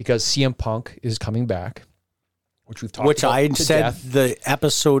on because CM Punk is coming back, which we've talked about I to said death. the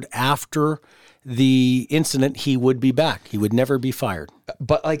episode after the incident, he would be back. He would never be fired.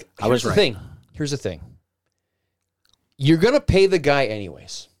 But like, I was right. Here's the thing. You're going to pay the guy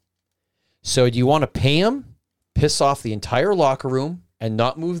anyways. So do you want to pay him, piss off the entire locker room and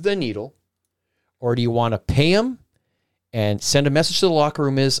not move the needle? Or do you want to pay him and send a message to the locker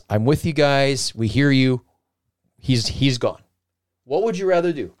room is, I'm with you guys. We hear you. He's gone. What would you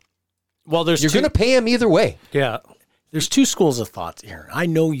rather do? Well, You're going to pay him either way. Yeah. There's two schools of thought here. I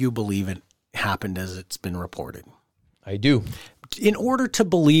know you believe it happened as it's been reported. I do. In order to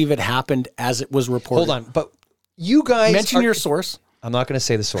believe it happened as it was reported. Hold on. But you guys Mention your source. I'm not going to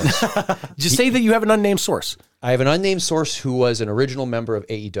say the source. Just say that you have an unnamed source. I have an unnamed source who was an original member of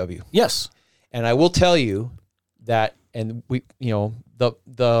AEW. Yes. And I will tell you that, and we,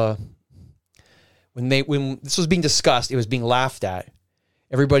 when this was being discussed, it was being laughed at.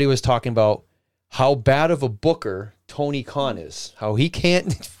 Everybody was talking about how bad of a booker Tony Khan is. How he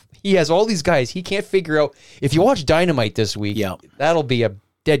has all these guys. He can't figure out. If you watch Dynamite this week, that'll be a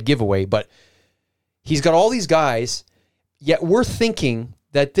dead giveaway. But he's got all these guys, yet we're thinking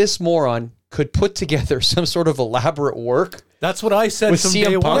that this moron could put together some sort of elaborate work. That's what I said With from CM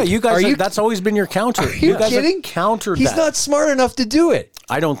day Punk? one. Yeah, you guys. That's always been your counter. Are you guys kidding? have countered He's that. not smart enough to do it.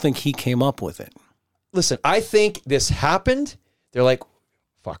 I don't think he came up with it. Listen, I think this happened. They're like,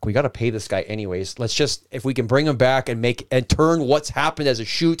 fuck, we got to pay this guy anyways. Let's just, if we can bring him back and turn what's happened as a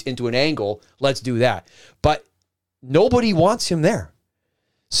shoot into an angle, let's do that. But nobody wants him there.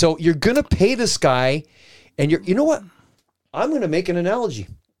 So you're going to pay this guy, and you know what? I'm going to make an analogy.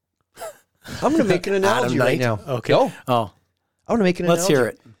 I'm going to make an analogy right now. Okay. No, Oh, I'm going to make an let's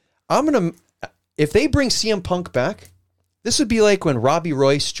analogy. hear it. If they bring CM Punk back, this would be like when Robbie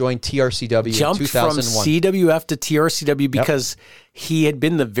Royce joined TRCW Jumped in from 2001. CWF to TRCW because he had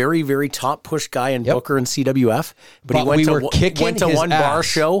been the very, very top push guy and booker in CWF, but he But went we to, were kicking went to his one bar ass.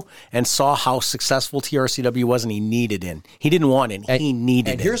 show and saw how successful TRCW was, and he needed in. He didn't want in. He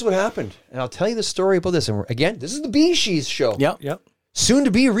needed And in. here's what happened. And I'll tell you the story about this. And again, this is the BeezSheez show. Yep. Yep. Soon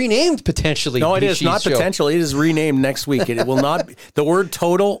to be renamed potentially. No, it is BeezSheez not show. potential. It is renamed next week. It will not. The word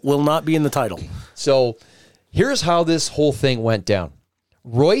 "total" will not be in the title. So here's how this whole thing went down.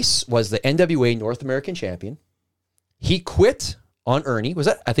 Royce was the NWA North American champion. He quit on Ernie.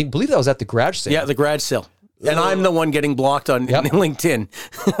 Believe that was at the garage sale. Yeah, the garage sale. And I'm the one getting blocked on LinkedIn.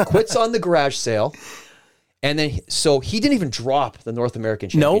 Quits on the garage sale. And then, so he didn't even drop the North American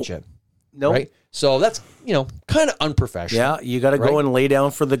championship. Nope. Right? So that's, kind of unprofessional. Yeah, you got to go and lay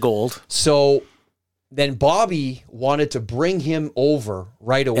down for the gold So then Bobby wanted to bring him over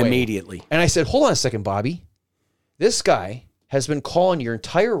right away. immediately. And I said, hold on a second, Bobby. This guy has been calling your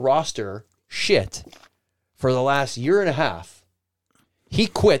entire roster shit for the last year and a half. He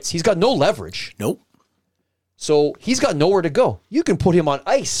quits. He's got no leverage. Nope. So he's got nowhere to go. You can put him on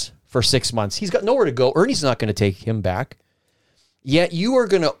ice for 6 months. He's got nowhere to go. Ernie's not going to take him back. Yet you are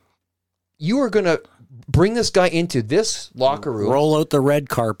going to bring this guy into this locker room. Roll out the red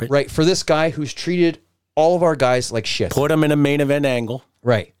carpet. Right, for this guy who's treated all of our guys like shit. Put him in a main event angle.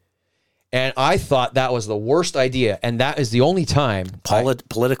 Right. And I thought that was the worst idea. And that is the only time.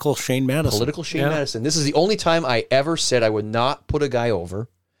 Political Shane Madison. Political Shane Madison. This is the only time I ever said I would not put a guy over.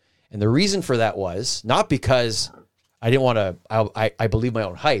 And the reason for that was not because I didn't want to, I believe my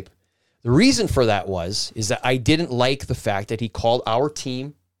own hype. The reason for that is that I didn't like the fact that he called our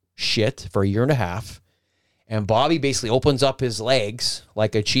team shit for a year and a half. And Bobby basically opens up his legs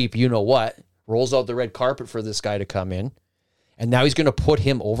like a cheap you-know-what, rolls out the red carpet for this guy to come in. And now he's going to put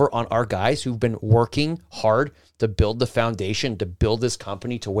him over on our guys who've been working hard to build the foundation, to build this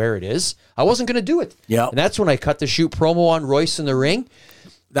company to where it is. I wasn't going to do it. Yeah. And that's when I cut the shoot promo on Royce in the ring.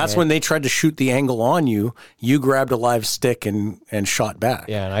 That's when they tried to shoot the angle on you. You grabbed a live stick and shot back.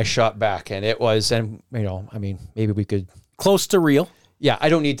 Yeah, and I shot back. And it was, maybe we could... Close to real. Yeah, I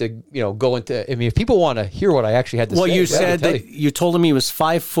don't need to, go into... if people want to hear what I actually had to say... Well, you said that you told him he was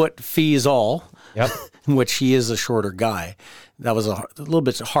 5 foot fees all. Yep. Which he is a shorter guy. That was a little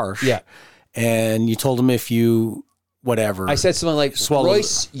bit harsh. Yeah. And you told him if you, whatever. I said something like,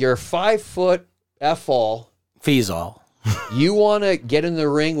 Royce, you're 5 foot F all. Fees all. You want to get in the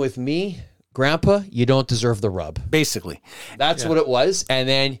ring with me, Grandpa? You don't deserve the rub. Basically. That's what it was. And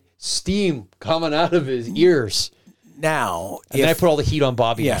then steam coming out of his ears. Now, and then I put all the heat on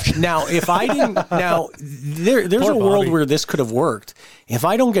Bobby. Yeah. After. Now, if I didn't, there's Poor a world Bobby. where this could have worked. If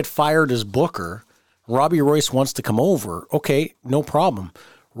I don't get fired as Booker, Robbie Royce wants to come over. Okay, no problem.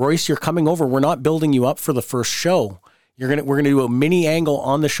 Royce, you're coming over. We're not building you up for the first show. We're gonna do a mini angle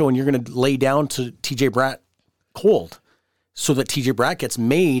on the show, and you're gonna lay down to TJ Bratt cold, so that TJ Bratt gets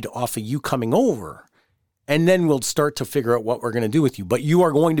made off of you coming over. And then we'll start to figure out what we're going to do with you. But you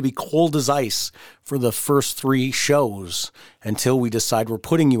are going to be cold as ice for the first 3 shows until we decide we're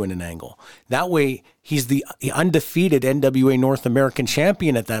putting you in an angle. That way, he's the undefeated NWA North American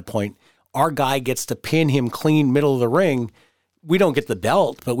champion at that point. Our guy gets to pin him clean middle of the ring. We don't get the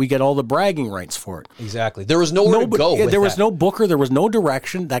belt, but we get all the bragging rights for it. Exactly. There was nowhere to go. Yeah, there was no booker. There was no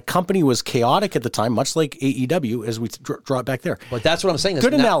direction. That company was chaotic at the time, much like AEW, as we draw it back there. But that's what I'm saying.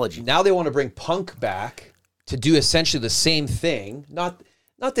 Good analogy. Now they want to bring Punk back to do essentially the same thing. Not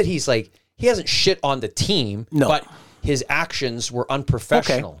that he's like, he hasn't shit on the team, but his actions were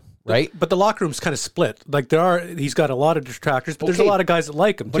unprofessional, right? But the locker room's kind of split. Like he's got a lot of detractors, but there's a lot of guys that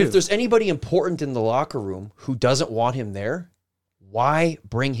like him But too. if there's anybody important in the locker room who doesn't want him there, why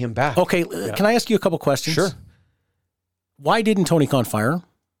bring him back? Okay, can I ask you a couple questions? Sure. Why didn't Tony Khan fire him?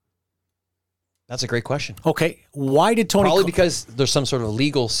 That's a great question. Okay, why did Tony? Probably because there's some sort of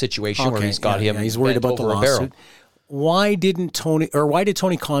legal situation where he's got him. He's worried about the lawsuit. Why did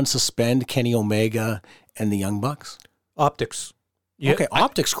Tony Khan suspend Kenny Omega and the Young Bucks? Optics. Yeah, okay,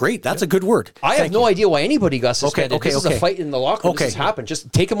 optics, great. That's a good word. I have no idea why anybody got suspended. Okay, this is a fight in the locker room. This has happened.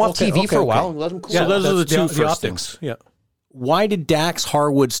 Just take him off TV for a while and let him cool. So those are the two the first optics. things. Yeah. Why did Dax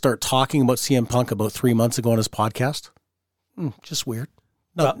Harwood start talking about CM Punk about 3 months ago on his podcast? Just weird.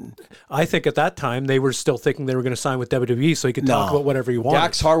 No, I think at that time they were still thinking they were going to sign with WWE, so he could talk about whatever he wanted.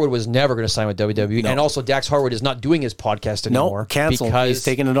 Dax Harwood was never going to sign with WWE, and also Dax Harwood is not doing his podcast anymore. No, canceled. He's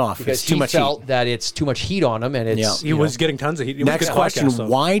taking it off. Because it's too much felt heat. that it's too much heat on him, and it's he was getting tons of heat. Next question: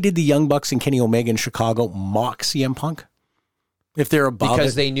 why did the Young Bucks and Kenny Omega in Chicago mock CM Punk? If they're above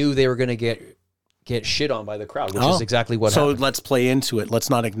because they knew they were going to get shit on by the crowd, which is exactly what happened. So let's play into it. Let's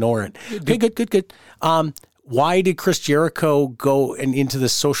not ignore it. Good. Why did Chris Jericho go into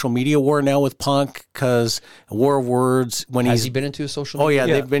this social media war now with Punk? Because a war of words. Has he been into a social media? Oh,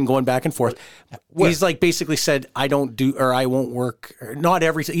 yeah, they've been going back and forth. He's like basically said, I don't do, or I won't work. Not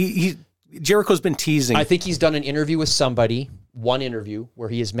every, Jericho's been teasing. I think he's done an interview with somebody, one interview, where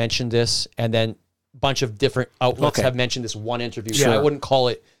he has mentioned this, and then a bunch of different outlets have mentioned this one interview. So I wouldn't call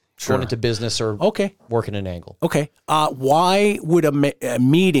it going into business or working an angle. Okay. Why would a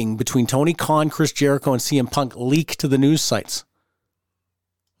meeting between Tony Khan, Chris Jericho, and CM Punk leak to the news sites?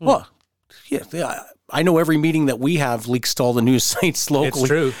 Well, yeah, I know every meeting that we have leaks to all the news sites locally. It's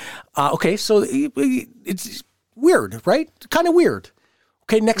true. Okay, so it's weird, right? Kind of weird.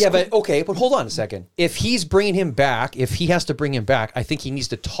 Okay, next. Yeah, but hold on a second. If he's bringing him back, if he has to bring him back, I think he needs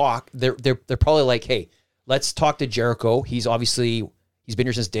to talk. They're probably like, hey, let's talk to Jericho. He's been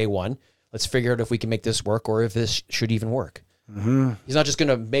here since day one. Let's figure out if we can make this work or if this should even work. Mm-hmm. He's not just going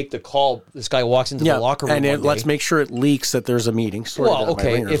to make the call. This guy walks into the locker room and let's make sure it leaks that there's a meeting.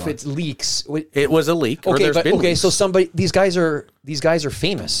 If it leaks, it was a leak. So these guys are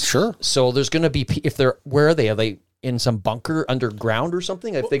famous. Sure. So there's going to be where are they? Are they in some bunker underground or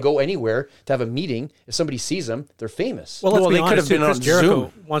something? If they go anywhere to have a meeting, if somebody sees them, they're famous. Well, let's be they honest, could have been Chris on Jericho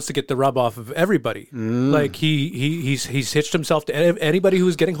Zoom. wants to get the rub off of everybody. Like he's hitched himself to anybody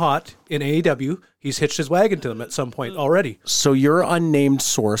who's getting hot in AEW. He's hitched his wagon to them at some point already. So your unnamed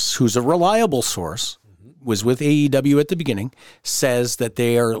source, who's a reliable source, was with AEW at the beginning, says that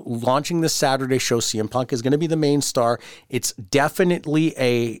they are launching this Saturday show. CM Punk is going to be the main star. It's definitely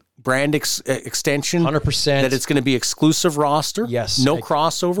a brand extension. 100%. That it's going to be exclusive roster. Yes. No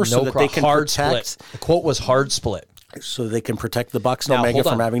crossover so that they can protect. Split. The quote was hard split. So they can protect the Bucks and Omega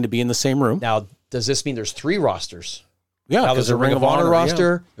from having to be in the same room. Now, does this mean there's 3 rosters? Yeah. Now there's a Ring of Honor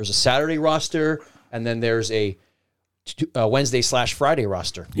roster, there's a Saturday roster, and then there's a Wednesday/Friday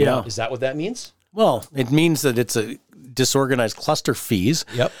roster. Yeah. Is that what that means? Well, it means that it's a disorganized cluster fees.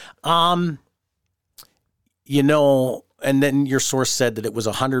 Yep. And then your source said that it was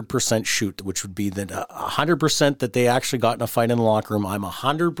 100% shoot, which would be that 100% that they actually got in a fight in the locker room. I'm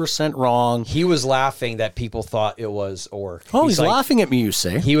 100% wrong. He was laughing that people thought it was or. Oh, he's laughing at me, you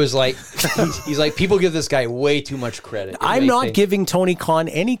say? He was like, he's like, people give this guy way too much credit. I'm not giving Tony Khan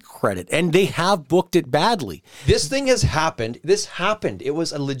any credit, and they have booked it badly. This thing has happened. This happened. It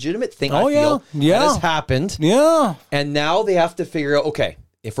was a legitimate thing, I feel. Yeah. That has happened. Yeah. And now they have to figure out, okay,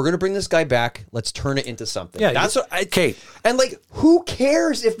 if we're going to bring this guy back, let's turn it into something. Yeah, that's okay. And like, who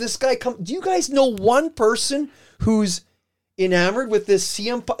cares if this guy comes? Do you guys know one person who's enamored with this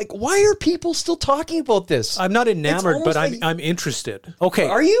CM Punk? Like, why are people still talking about this? I'm not enamored, but I'm interested. Okay.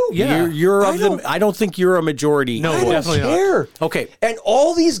 Are you? Yeah. You're of them. I don't think you're a majority. No, I don't definitely care. not. Okay. And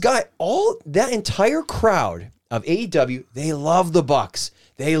all these guys, that entire crowd of AEW, they love the Bucks.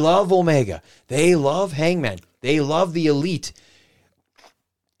 They love Omega. They love Hangman. They love the Elite.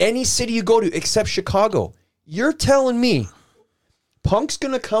 Any city you go to except Chicago, you're telling me Punk's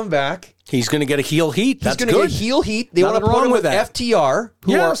going to come back. He's going to get a heel heat. That's He's going to get heel heat. They want to put him with FTR,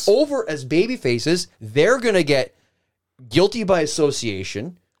 who are over as baby faces. They're going to get guilty by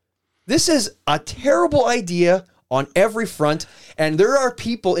association. This is a terrible idea on every front, and there are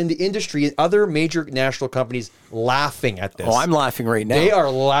people in the industry and other major national companies laughing at this. Oh, I'm laughing right now. They are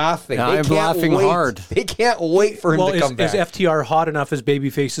laughing. I'm laughing hard. They can't wait for him to come back. Is FTR hot enough as baby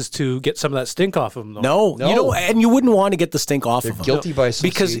faces to get some of that stink off of them, though? No. You know, and you wouldn't want to get the stink off of them. Guilty by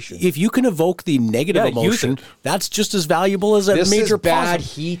association. Because if you can evoke the negative emotion, that's just as valuable as a this major is bad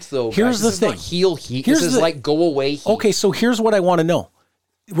positive. heat, though. Here's guys. the This thing. is not heel heat. This is like go away heat. Okay, so here's what I want to know.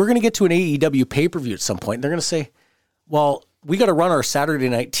 We're going to get to an AEW pay-per-view at some point, and they're going to say, well, we got to run our Saturday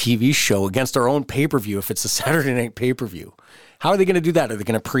night TV show against our own pay-per-view if it's a Saturday night pay-per-view. How are they going to do that? Are they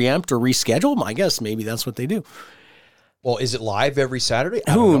going to preempt or reschedule? I guess maybe that's what they do. Well, is it live every Saturday?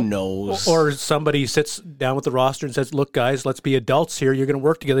 Who knows? Or somebody sits down with the roster and says, look, guys, let's be adults here. You're going to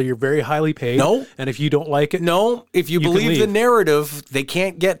work together. You're very highly paid. No. And if you don't like it, no. If you can believe leave. the narrative, they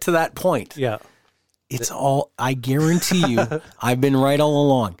can't get to that point. Yeah. It's all, I guarantee you, I've been right all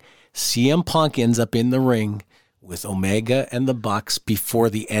along. CM Punk ends up in the ring with Omega and the Bucks before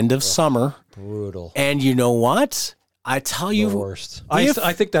the end of summer. Brutal. And you know what? I tell you, The worst. I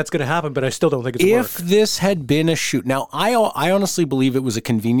think that's going to happen, but I still don't think it's if work. this had been a shoot. Now, I honestly believe it was a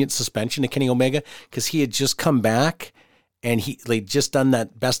convenient suspension to Kenny Omega because he had just come back and they'd just done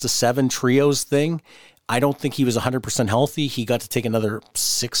that best of 7 trios thing. I don't think he was 100% healthy. He got to take another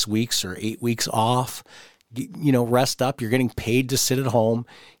 6 weeks or 8 weeks off. You know, rest up. You're getting paid to sit at home.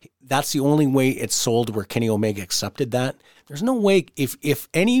 That's the only way it's sold where Kenny Omega accepted that. There's no way if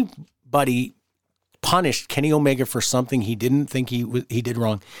anybody punished Kenny Omega for something he didn't think he did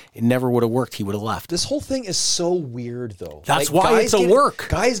wrong, it never would have worked. He would have left. This whole thing is so weird, though. That's why it's a work.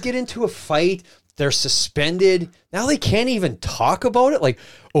 Guys get into a fight. They're suspended. Now they can't even talk about it. Like,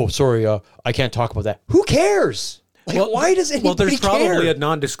 oh, sorry, I can't talk about that. Who cares? Like, why does anybody care? Well, there's probably a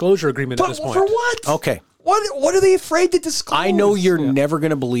non-disclosure agreement at this point. For what? Okay. What are they afraid to disclose? I know you're never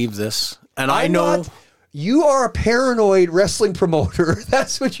going to believe this, and I know you are a paranoid wrestling promoter.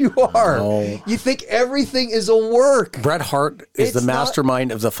 That's what you are. No. You think everything is a work. Bret Hart is the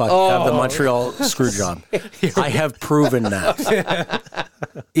mastermind of the Montreal Screwjob. I have proven that.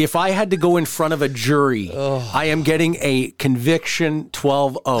 If I had to go in front of a jury, I am getting a conviction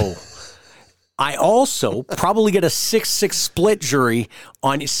 12-0. I also probably get a 6-6 split jury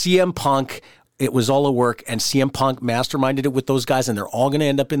on CM Punk. It was all a work, and CM Punk masterminded it with those guys, and they're all going to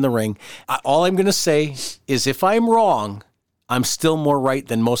end up in the ring. All I'm going to say is if I'm wrong, I'm still more right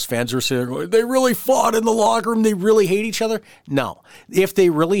than most fans are saying, they really fought in the locker room, they really hate each other. No. If they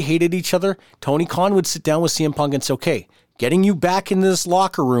really hated each other, Tony Khan would sit down with CM Punk and say, okay, getting you back in this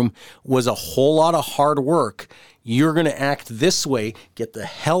locker room was a whole lot of hard work. You're going to act this way. Get the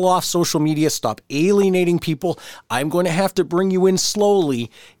hell off social media. Stop alienating people. I'm going to have to bring you in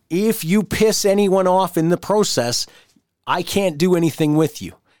slowly. If you piss anyone off in the process, I can't do anything with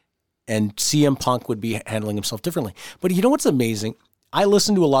you. And CM Punk would be handling himself differently. But you know what's amazing? I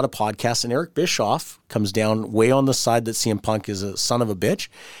listen to a lot of podcasts, and Eric Bischoff comes down way on the side that CM Punk is a son of a bitch.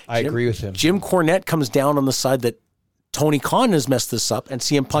 I agree with him. Jim Cornette comes down on the side that Tony Khan has messed this up, and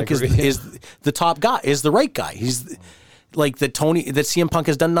CM Punk is the top guy, is the right guy. He's like that CM Punk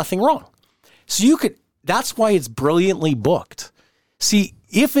has done nothing wrong. So that's why it's brilliantly booked. See,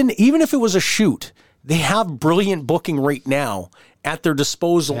 even if it was a shoot, they have brilliant booking right now at their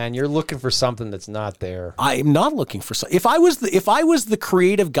disposal. And you're looking for something that's not there. I'm not looking for something. If I was the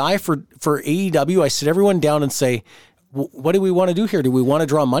creative guy for AEW, I sit everyone down and say, what do we want to do here? Do we want to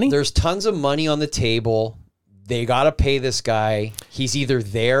draw money? There's tons of money on the table. They got to pay this guy. He's either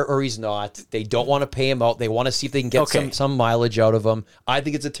there or he's not. They don't want to pay him out. They want to see if they can get some mileage out of him. I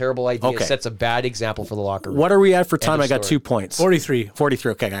think it's a terrible idea. Okay. It sets a bad example for the locker room. What are we at for time? I got 2 points. 43.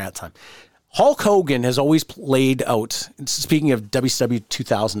 43. Okay, I got time. Hulk Hogan has always played out, speaking of WCW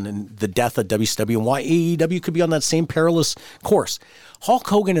 2000 and the death of WCW and why AEW could be on that same perilous course. Hulk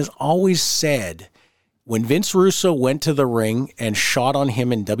Hogan has always said, when Vince Russo went to the ring and shot on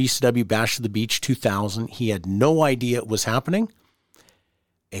him in WCW Bash of the Beach 2000, he had no idea it was happening,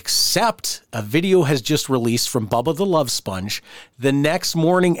 except a video has just released from Bubba the Love Sponge. The next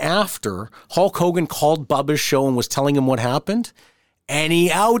morning after, Hulk Hogan called Bubba's show and was telling him what happened, and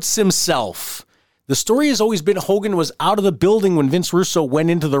he outs himself. The story has always been Hogan was out of the building when Vince Russo went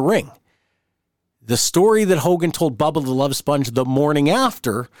into the ring. The story that Hogan told Bubba the Love Sponge the morning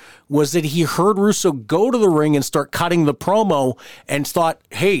after was that he heard Russo go to the ring and start cutting the promo and thought,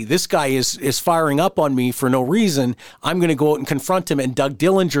 hey, this guy is firing up on me for no reason. I'm going to go out and confront him. And Doug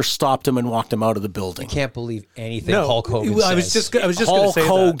Dillinger stopped him and walked him out of the building. I can't believe anything Hulk Hogan says. I was just going to say Hulk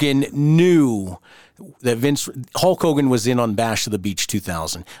Hogan knew that Hulk Hogan was in on Bash of the Beach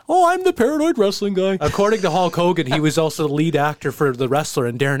 2000. Oh, I'm the paranoid wrestling guy. According to Hulk Hogan, he was also the lead actor for The Wrestler,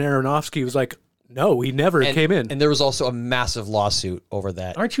 and Darren Aronofsky was like, no, he never came in. And there was also a massive lawsuit over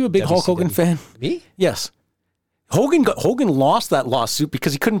that. Aren't you a big Hulk Hogan fan? Me? Yes. Hogan lost that lawsuit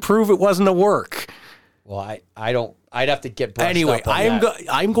because he couldn't prove it wasn't a work. Well, I don't. I'd have to get brushed anyway. up on that.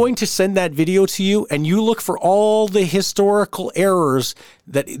 I'm going to send that video to you, and you look for all the historical errors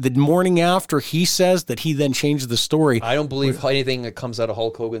that the morning after he says that he then changed the story. I don't believe anything that comes out of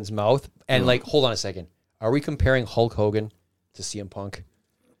Hulk Hogan's mouth. And hold on a second. Are we comparing Hulk Hogan to CM Punk?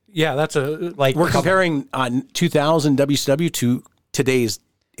 Yeah, that's we're comparing 2000 WCW to today's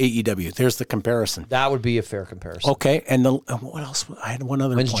AEW. There's the comparison. That would be a fair comparison. Okay, and what else? I had one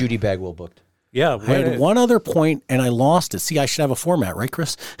other. When's point. Judy Bagwell booked? Yeah, I had one other point and I lost it. See, I should have a format, right,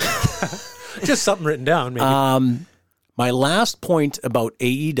 Chris? just something written down, maybe. My last point about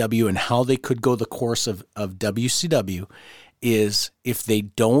AEW and how they could go the course of WCW is if they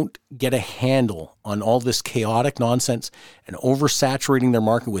don't get a handle on all this chaotic nonsense and oversaturating their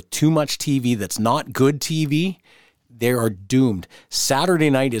market with too much TV that's not good TV, they are doomed.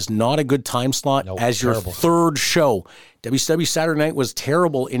 Saturday night is not a good time slot as your third show. WCW Saturday night was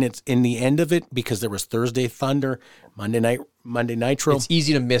terrible in the end of it because there was Thursday Thunder, Monday Nitro. It's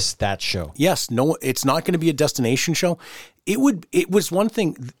easy to miss that show. Yes, no, it's not going to be a destination show. It was one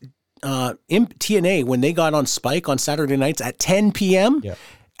thing. TNA, when they got on Spike on Saturday nights at 10 p.m.,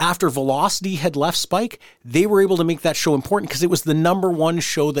 after Velocity had left Spike, they were able to make that show important because it was the number one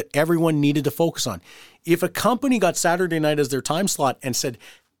show that everyone needed to focus on. If a company got Saturday night as their time slot and said,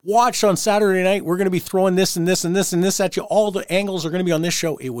 watch on Saturday night, we're going to be throwing this and this and this and this at you, all the angles are going to be on this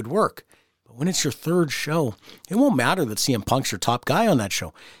show, it would work. But when it's your third show, it won't matter that CM Punk's your top guy on that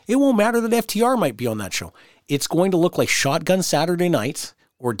show. It won't matter that FTR might be on that show. It's going to look like Shotgun Saturday night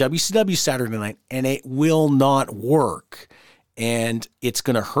or WCW Saturday night, and it will not work. And it's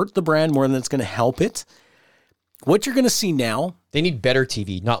going to hurt the brand more than it's going to help it. What you're going to see now... They need better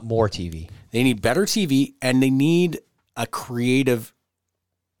TV, not more TV. They need better TV, and they need a creative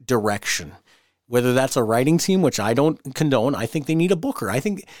direction. Whether that's a writing team, which I don't condone, I think they need a booker. I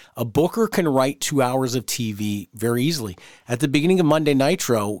think a booker can write 2 hours of TV very easily. At the beginning of Monday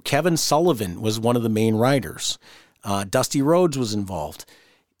Nitro, Kevin Sullivan was one of the main writers. Dusty Rhodes was involved.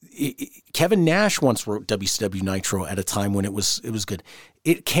 Kevin Nash once wrote WCW Nitro at a time when it was good.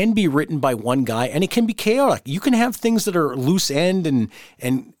 It can be written by one guy, and it can be chaotic. You can have things that are loose end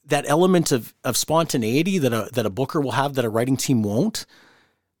and that element of spontaneity that a booker will have that a writing team won't.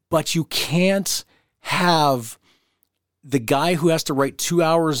 But you can't have the guy who has to write 2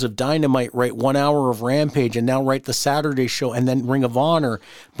 hours of Dynamite write 1 hour of Rampage and now write the Saturday show and then Ring of Honor,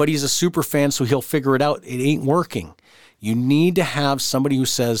 but he's a super fan, so he'll figure it out. It ain't working. You need to have somebody who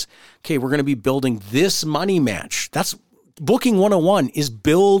says, okay, we're going to be building this money match. That's booking 101 is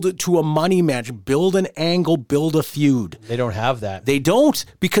build to a money match, build an angle, build a feud. They don't have that. They don't,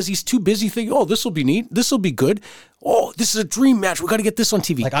 because he's too busy thinking, oh, this will be neat. This will be good. Oh, this is a dream match. We got to get this on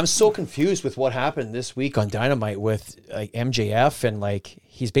TV. Like, I'm so confused with what happened this week on Dynamite with like MJF, and like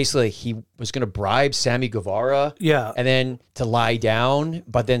he was going to bribe Sammy Guevara, and then to lie down,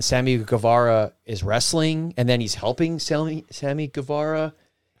 but then Sammy Guevara is wrestling, and then he's helping Sammy Guevara,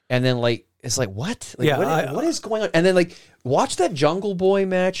 and then like it's like what? Like, what is going on? And then like watch that Jungle Boy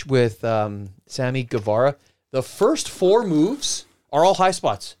match with Sammy Guevara. The first 4 moves are all high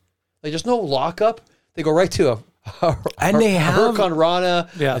spots. Like there's no lockup. They go right to they have Hurricane Rana,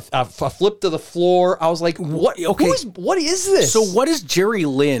 a flip to the floor. I was like, what? Okay. What is this? So what is Jerry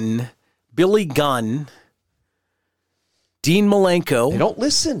Lynn, Billy Gunn, Dean Malenko? They don't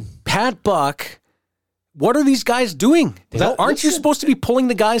listen. Pat Buck. What are these guys doing? Aren't you supposed to be pulling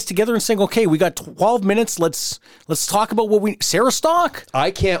the guys together and saying, okay, we got 12 minutes. Let's talk about what Sarah Stock. I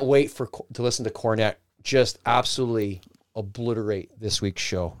can't wait to listen to Cornette just absolutely obliterate this week's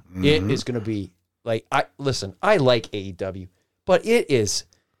show. Mm-hmm. It is going to be like, I like AEW, but it is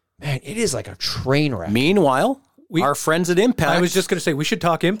like a train wreck. Meanwhile, our friends at Impact. I was just going to say, we should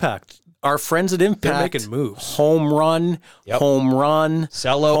talk Impact. Our friends at Impact. They're making moves. Home run,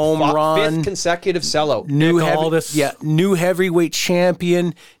 sellout, home run. 5th consecutive sellout. New heavyweight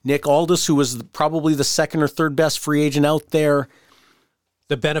champion, Nick Aldis, who was probably the 2nd or 3rd best free agent out there.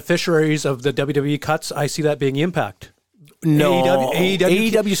 The beneficiaries of the WWE cuts, I see that being Impact. No,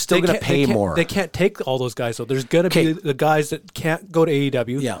 AEW is still going to pay more. They can't take all those guys, though. There's going to be the guys that can't go to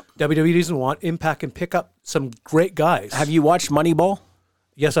AEW. Yeah. WWE doesn't want. Impact and pick up some great guys. Have you watched Moneyball?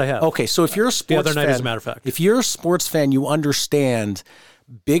 Yes, I have. Okay, so if you're a sports the other night, fan, as a matter of fact, if you're a sports fan, you understand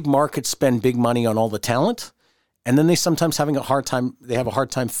big markets spend big money on all the talent, and then they sometimes have a hard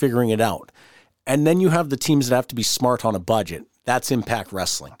time figuring it out. And then you have the teams that have to be smart on a budget. That's Impact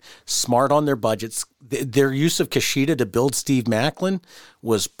Wrestling. Smart on their budgets. Their use of Kushida to build Steve Macklin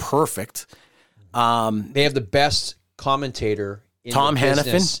was perfect. They have the best commentator in Tom the Hannafin,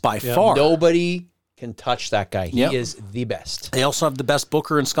 business. by far. Nobody can touch that guy. He is the best. They also have the best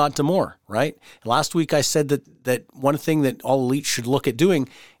booker in Scott D'Amore, right? Last week I said that one thing that All Elite should look at doing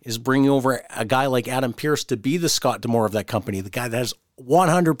is bringing over a guy like Adam Pearce to be the Scott D'Amore of that company, the guy that has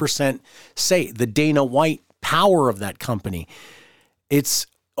 100% say, the Dana White power of that company. It's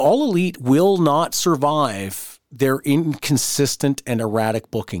All Elite will not survive their inconsistent and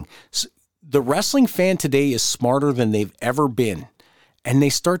erratic booking. So the wrestling fan today is smarter than they've ever been. And they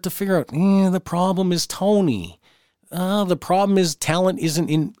start to figure out, the problem is Tony. The problem is talent isn't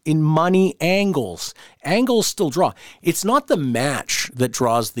in money angles. Angles still draw. It's not the match that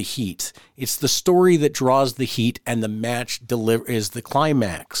draws the heat. It's the story that draws the heat, and the match is the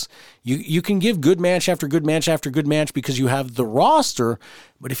climax. You can give good match after good match after good match because you have the roster,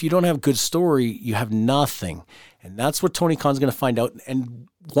 but if you don't have good story, you have nothing. And that's what Tony Khan's going to find out. And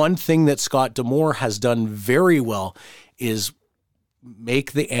one thing that Scott D'Amore has done very well is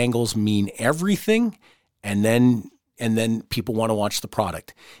make the angles mean everything, and then people want to watch the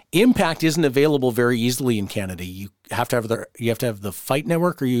product. Impact isn't available very easily in Canada. You have to have the Fight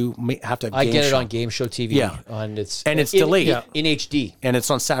Network, or you have to have I get it on Game Show TV. Yeah. It's delayed. In HD. And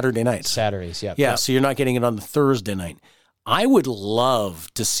it's on Saturday nights. Saturdays, yeah. Yeah, so you're not getting it on the Thursday night. I would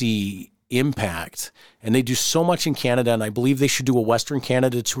love to see Impact, and they do so much in Canada, and I believe they should do a Western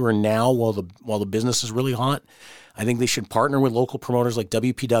Canada tour now while the business is really hot. I think they should partner with local promoters like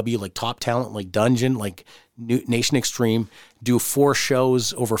WPW, like Top Talent, like Dungeon, like Nation Extreme, do 4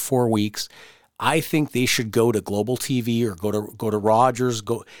 shows over 4 weeks. I think they should go to Global TV or go to Rogers,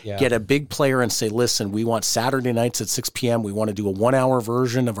 get a big player and say, listen, we want Saturday nights at 6 p.m. We want to do a 1-hour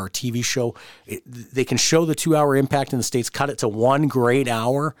version of our TV show. They can show the 2-hour Impact in the States, cut it to 1 great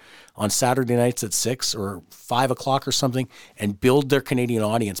hour on Saturday nights at 6 or 5 o'clock or something, and build their Canadian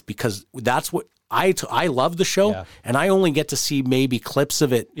audience, because that's what I love the show, and I only get to see maybe clips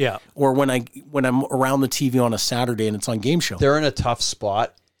of it, or when I'm around the TV on a Saturday and it's on Game Show. They're in a tough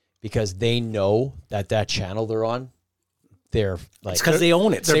spot because they know that channel they're on, they're like, it's because they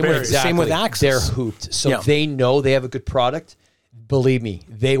own it. Same with Access. They're hooped, so they know they have a good product. Believe me,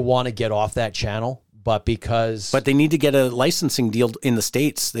 they want to get off that channel, but But they need to get a licensing deal in the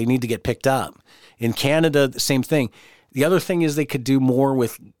States. They need to get picked up. In Canada, the same thing. The other thing is they could do more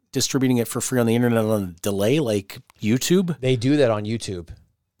with distributing it for free on the internet on a delay, like YouTube. they do that on YouTube.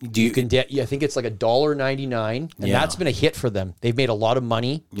 You can get, I think it's like $1.99, and that's been a hit for them. They've made a lot of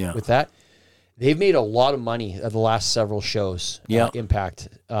money with that. They've made a lot of money of the last several shows. Impact.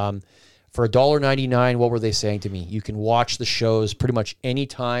 For $1.99, what were they saying to me? You can watch the shows pretty much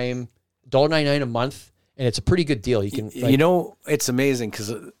anytime. $1.99 a month, and it's a pretty good deal. You can, it's amazing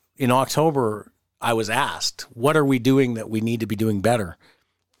because in October I was asked, "What are we doing that we need to be doing better?"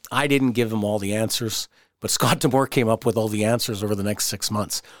 I didn't give them all the answers, but Scott Demore came up with all the answers over the next 6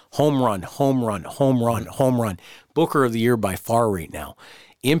 months. Home run, home run, home run, home run. Booker of the year by far right now.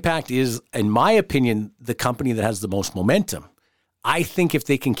 Impact is, in my opinion, the company that has the most momentum. I think if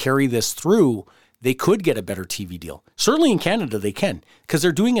they can carry this through, they could get a better TV deal. Certainly in Canada, they can, because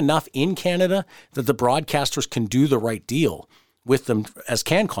they're doing enough in Canada that the broadcasters can do the right deal with them as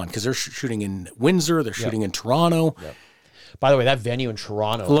CanCon, because they're shooting in Windsor, they're shooting in Toronto. Yep. By the way, that venue in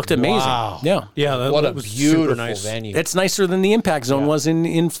Toronto looked amazing. Wow. Yeah. What a was beautiful super nice venue. It's nicer than the Impact Zone was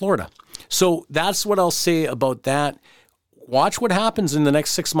in Florida. So that's what I'll say about that. Watch what happens in the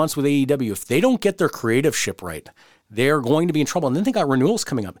next 6 months with AEW. If they don't get their creative ship right, they're going to be in trouble. And then they got renewals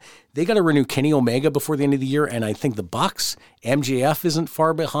coming up. They got to renew Kenny Omega before the end of the year, and I think the Bucks, MJF isn't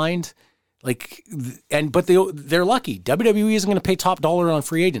far behind. But they're lucky. WWE isn't going to pay top dollar on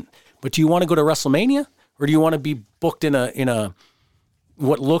free agent. But do you want to go to WrestleMania, or do you want to be booked in a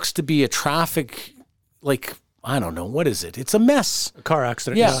what looks to be a traffic, like, I don't know, what is it? It's a mess. A car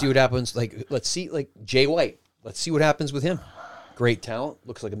accident. Yeah. See what happens. Let's see, Jay White. Let's see what happens with him. Great talent.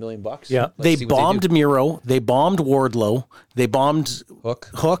 Looks like $1 million. Yeah. They bombed Miro. They bombed Wardlow. They bombed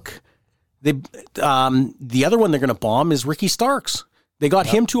Hook. The other one they're going to bomb is Ricky Starks. They got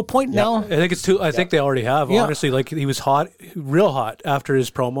him to a point now. I think it's too. I think they already have. Yeah. Honestly, like he was hot, real hot after his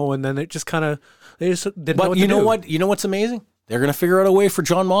promo, and then it just kind of they just didn't know what But to do. what? You know what's amazing? They're going to figure out a way for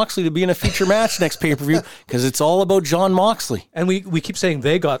John Moxley to be in a feature match next pay-per-view because it's all about John Moxley. And we keep saying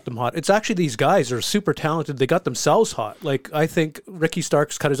they got them hot. It's actually these guys are super talented. They got themselves hot. Like, I think Ricky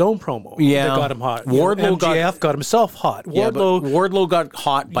Starks cut his own promo. Yeah. That got him hot. Wardlow MJF got himself hot. Wardlow got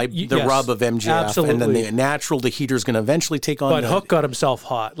hot by the yes, rub of MJF. absolutely. And then the heater's going to eventually take on But Hook got himself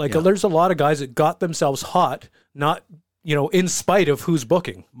hot. Like, there's a lot of guys that got themselves hot, not, in spite of who's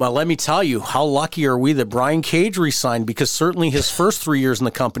booking. Well, let me tell you, how lucky are we that Brian Cage resigned, because certainly his first 3 years in the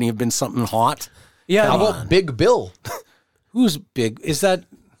company have been something hot. Yeah. How about Big Bill? Who's big? Is that...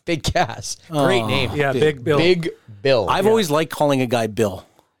 Big Cass. Great name. Yeah, Big Bill. Big Bill. I've always liked calling a guy Bill.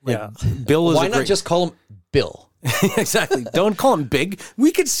 Bill is Why not just call him Bill? Exactly. Don't call him big.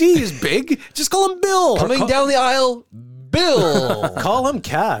 We could see he's big. Just call him Bill. Coming down the aisle, Bill. Call him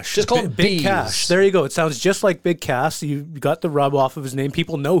Cash. Just call him Big Beez. Cash. There you go. It sounds just like Big Cass. You got the rub off of his name.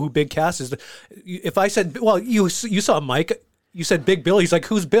 People know who Big Cass is. If I said, well, you saw Mike. You said Big Bill. He's like,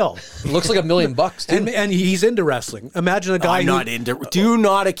 who's Bill? Looks like $1 million too. And he's into wrestling. Imagine a guy I'm not into... Do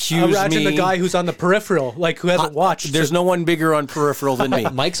not accuse me. Imagine the guy who's on the peripheral, like who hasn't watched. There's no one bigger on peripheral than me.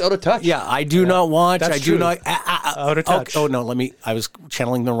 Mike's out of touch. Yeah, I do not watch. That's I do true. not... Out of touch. Oh, no, I was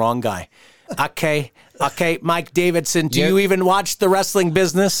channeling the wrong guy. Okay, Mike Davidson, do you even watch the wrestling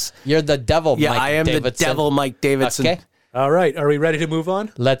business? You're the devil, Yeah, Mike I am Davidson. the devil, Mike Davidson. Okay. All right. Are we ready to move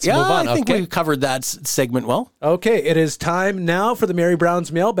on? Let's move on. I think Okay. we covered that segment well. Okay. It is time now for the Mary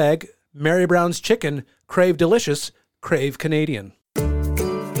Brown's mailbag. Mary Brown's chicken, crave delicious, crave Canadian.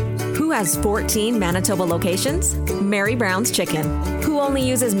 Who has 14 Manitoba locations? Mary Brown's Chicken. Who only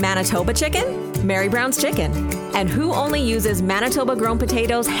uses Manitoba chicken? Mary Brown's Chicken. And who only uses Manitoba grown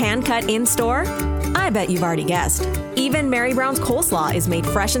potatoes hand cut in store? I bet you've already guessed. Even Mary Brown's coleslaw is made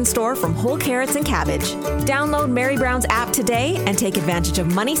fresh in store from whole carrots and cabbage. Download Mary Brown's app today and take advantage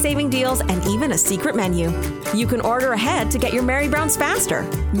of money-saving deals and even a secret menu. You can order ahead to get your Mary Brown's faster.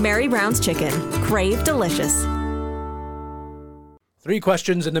 Mary Brown's Chicken. Crave delicious. 3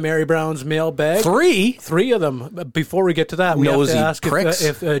 questions in the Mary Brown's mailbag. 3? 3 of them. Before we get to that, we Nosy have to ask pricks.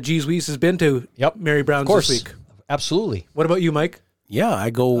 if BeezSheez has been to Mary Brown's Of course. this week. Absolutely. What about you, Mike? Yeah, I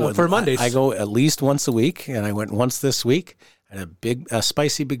go... for Mondays. I go at least once a week, and I went once this week, and a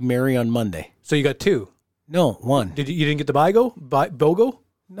spicy Big Mary on Monday. So you got 2. No, 1. You didn't get the BOGO?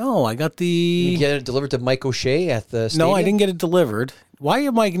 No, I got the... You get it delivered to Mike O'Shea at the stadium? No, I didn't get it delivered. Why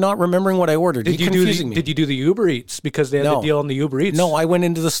am I not remembering what I ordered? You're confusing me. Did you do the Uber Eats because they had the deal on the Uber Eats? No, I went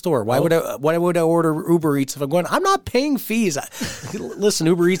into the store. Why would I order Uber Eats if I'm going? I'm not paying fees. Listen,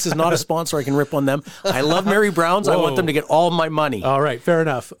 Uber Eats is not a sponsor. I can rip on them. I love Mary Brown's. I want them to get all my money. All right, fair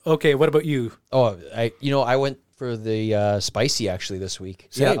enough. Okay, what about you? Oh, I went for the spicy actually this week.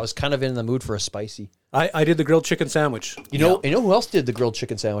 So Yeah. I was kind of in the mood for a spicy. I did the grilled chicken sandwich. You know who else did the grilled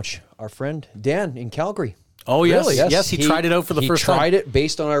chicken sandwich? Our friend Dan in Calgary. Oh, yes. Really? Yes, he tried it out for the first time. He tried it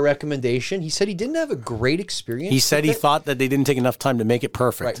based on our recommendation. He said he didn't have a great experience. He said with he it. thought that they didn't take enough time to make it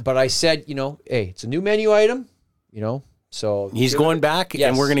perfect. Right, but I said, hey, it's a new menu item, so He's going back, Yes.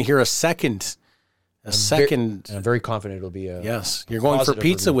 and we're going to hear a second. And I'm very confident it'll be a Yes, you're going for positive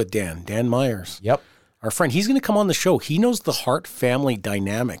pizza review. with Dan Myers. Yep. Our friend, he's going to come on the show. He knows the Hart family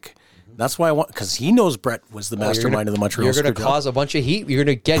dynamic. That's why I want, because he knows Brett was the mastermind of the Montreal You're going to Screwjob. cause a bunch of heat. You're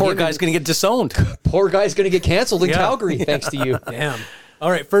going to get Poor him guy's going to get disowned. Poor guy's going to get canceled in Yeah. Calgary thanks to you. Damn. All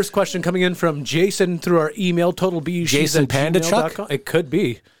right, first question coming in from Jason through our email, totalbeezsheez Jason at Pandachuk? gmail.com. It could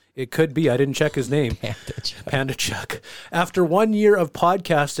be. It could be. I didn't check his name. Pandachuk. After 1 year of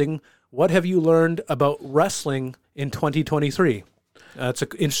podcasting, what have you learned about wrestling in 2023? That's an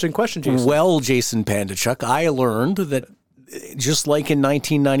interesting question, Jason. Well, Jason Pandachuk, I learned that just like in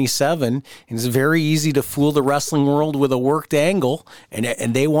 1997, it's very easy to fool the wrestling world with a worked angle, and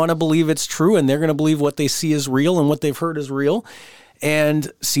they want to believe it's true, and they're going to believe what they see is real and what they've heard is real.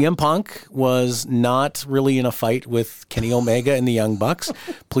 And CM Punk was not really in a fight with Kenny Omega and the Young Bucks.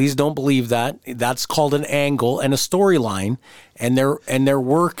 Please don't believe that. That's called an angle and a storyline, and they're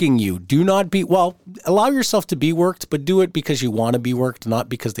working you. Do not be, well, allow yourself to be worked, but do it because you want to be worked, not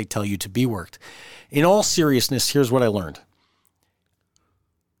because they tell you to be worked. In all seriousness, here's what I learned.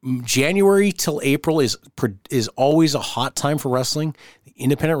 January till April is always a hot time for wrestling. The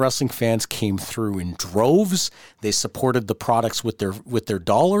independent wrestling fans came through in droves. They supported the products with their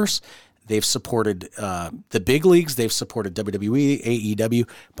dollars. They've supported the big leagues. They've supported WWE, AEW,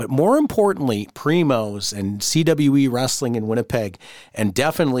 but more importantly, Primos and CWE Wrestling in Winnipeg, and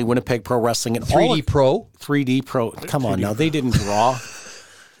definitely Winnipeg Pro Wrestling and 3D Pro. 3D Pro. Come on now, they didn't draw.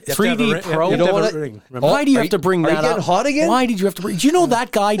 3D Pro. You don't don't wanna- ring. Why do you have to bring that Are you getting up? hot again? Why did you have to bring? Do you know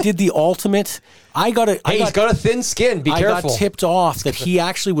that guy did the ultimate? Hey, he's got a thin skin. Be I careful. got tipped off that he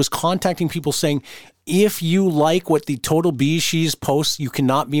actually was contacting people saying, if you like what the Total BeezSheez posts, you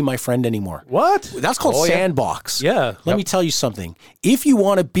cannot be my friend anymore. What? That's called Oh, yeah. Sandbox. Yeah. Let me tell you something. If you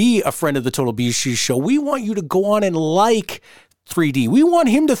want to be a friend of the Total BeezSheez show, we want you to go on and like 3D. We want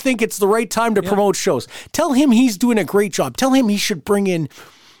him to think it's the right time to promote shows. Tell him he's doing a great job. Tell him he should bring in.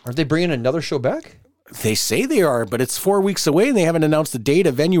 Aren't they bringing another show back? They say they are, but it's 4 weeks away and they haven't announced a date,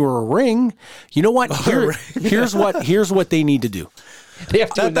 a venue, or a ring. You know what? Here's what they need to do. They have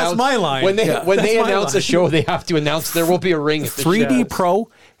to That's announce my line. When they Yeah. when they That's my announce a line. show, they have to announce there will be a ring. At the 3D show. Pro,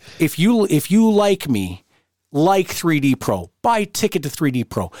 if you like me, like 3D Pro, buy a ticket to 3D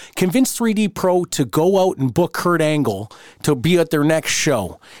Pro. Convince 3D Pro to go out and book Kurt Angle to be at their next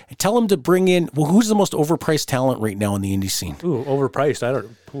show. And tell him to bring in, well, who's the most overpriced talent right now in the indie scene? Ooh, overpriced. I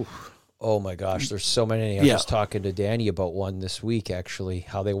don't. Ooh. Oh my gosh, there's so many. I was talking to Danny about one this week actually.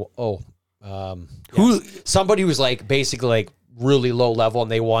 How they somebody was like basically like really low level and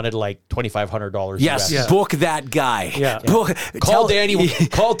they wanted like $2,500. Yes, US. book that guy. Yeah. Call Danny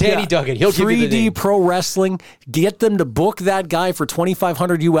Duggan. He'll give you the 3D name. Pro Wrestling. Get them to book that guy for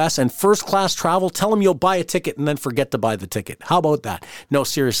 $2,500 US and first class travel. Tell him you'll buy a ticket and then forget to buy the ticket. How about that? No,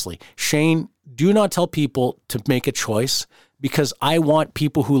 seriously, Shane. Do not tell people to make a choice, because I want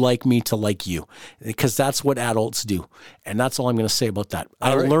people who like me to like you, because that's what adults do. And that's all I'm going to say about that.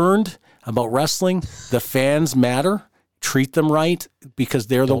 I learned about wrestling. The fans matter. Treat them right, because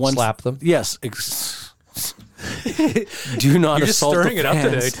they're the Don't ones. slap them. Yes. Do not You're just assault stirring the it up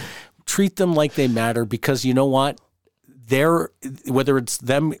fans. today. Treat them like they matter, because you know what? Whether it's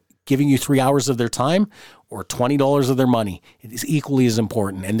them giving you 3 hours of their time or $20 of their money, it is equally as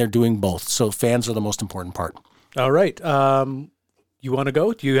important, and they're doing both. So fans are the most important part. All right. You want to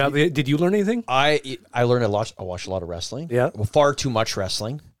go? Do you have? Did you learn anything? I learned a lot. I watched a lot of wrestling. Yeah. Well, far too much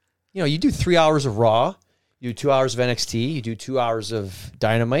wrestling. You do 3 hours of Raw. You do 2 hours of NXT. You do 2 hours of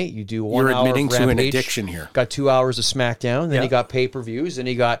Dynamite. You do 1 You're hour admitting of to an Rampage. addiction here. Got 2 hours of SmackDown. Then Yeah. you got pay-per-views. Then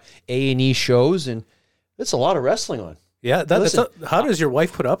you got A&E shows. And that's a lot of wrestling on. Yeah. Listen, How does your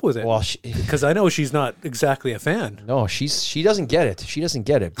wife put up with it? Well, Because I know she's not exactly a fan. no, she doesn't get it. She doesn't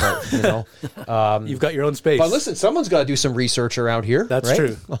get it. But, You've got your own space. but listen, some's got to do some research around here. That's right?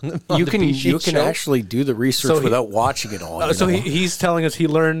 true. On You the can BeezSheez show. actually do the research So without watching it all. So you know? he's telling us he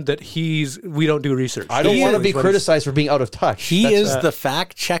learned that we don't do research. I don't He want to is be what criticized for being out of touch. He That's- is the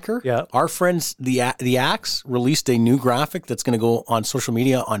fact checker. Yeah. Our friends, the Axe, released a new graphic that's going to go on social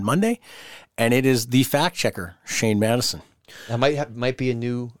media on Monday, and it is the fact checker, Shane Madison. That might be a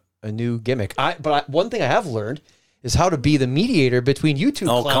new gimmick. One thing I have learned is how to be the mediator between you two.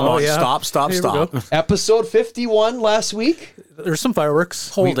 Oh, clowns. come on. yeah. Stop. Here we go. Episode 51 last week. There's some fireworks.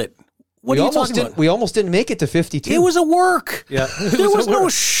 Hold it. What are you talking about? We almost didn't make it to 52. It was a work. Yeah. There was no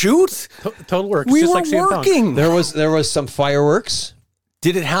shoot. Total work. We Just were like CM Punk. working. There was some fireworks.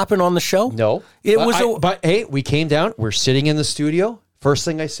 Did it happen on the show? No. It But was but hey, we came down. We're sitting in the studio. First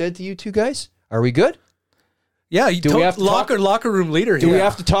thing I said to you two guys, are we good? Yeah, you Do we have to locker room leader Do here. we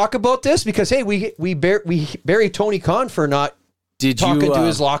have to talk about this? Because hey, we buried Tony Khan for not talking to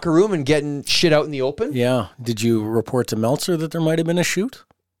his locker room and getting shit out in the open. Yeah. Did you report to Meltzer that there might have been a shoot?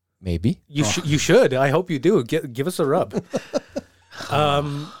 Maybe. You should. I hope you do. Give us a rub.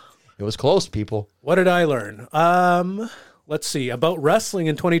 It was close, people. What did I learn? Let's see. About wrestling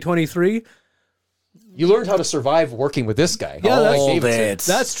in 2023. You learned how to survive working with this guy. Yeah, Mike All Davidson. that.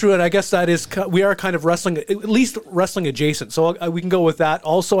 That's true, and I guess that is we are kind of wrestling, at least wrestling adjacent. So we can go with that.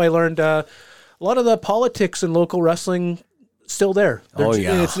 Also, I learned a lot of the politics in local wrestling still there.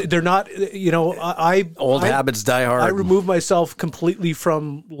 They're not. Old habits die hard. I removed myself completely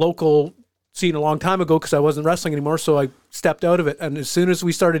from local scene a long time ago because I wasn't wrestling anymore. So I stepped out of it, and as soon as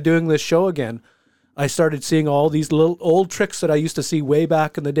we started doing this show again, I started seeing all these little old tricks that I used to see way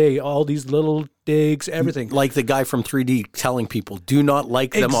back in the day. All these little digs, everything. Like the guy from 3D telling people, do not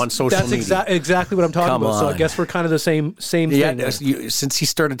like them on social media. That's exactly what I'm talking Come about. So I on. guess we're kind of the same Yeah, thing. since he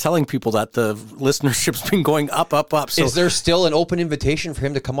started telling people that, the listenership's been going up. So Is there still an open invitation for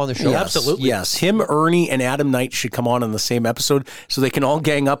him to come on the show? Yes, Absolutely. Yes. Him, Ernie, and Adam Knight should come on in the same episode so they can all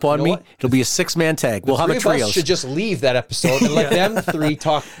gang up on me. what? It'll be a 6-man tag. We'll have a Three of trio. us should just leave that episode and let them three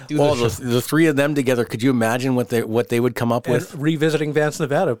talk. Well, the three of them together, could you imagine what they would come up And with? revisiting Vance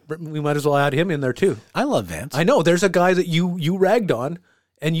Nevada, we might as well add him in there too. I love Vance. I know there's a guy that you ragged on,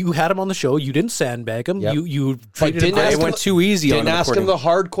 and you had him on the show. You didn't sandbag him. Yep. You treated him. didn't ask I went too easy on Didn't him. ask him according- the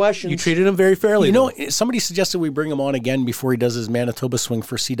hard questions. You treated him very fairly. You know, though. somebody suggested we bring him on again before he does his Manitoba swing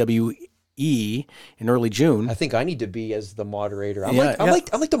for CWE in early June. I think I need to be as the moderator. I'm Yeah,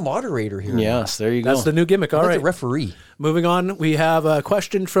 like the moderator here. Yes, there you go. That's the new gimmick. All I'm right. like the referee. Moving on, we have a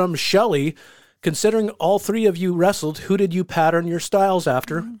question from Shelley. Considering all three of you wrestled, who did you pattern your styles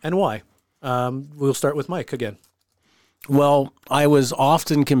after and why? We'll start with Mike again. Well, I was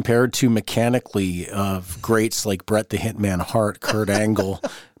often compared to mechanically of greats like Bret the Hitman Hart, Kurt Angle,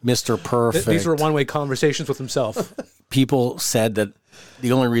 Mr. Perfect. These were one-way conversations with himself. People said that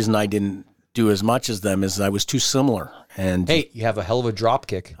the only reason I didn't do as much as them is I was too similar. And Hey, you have a hell of a drop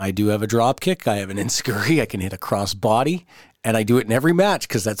kick. I do have a drop kick. I have an enziguri. I can hit a cross body, and I do it in every match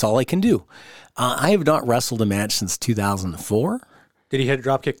because that's all I can do. I have not wrestled a match since 2004. Did he hit a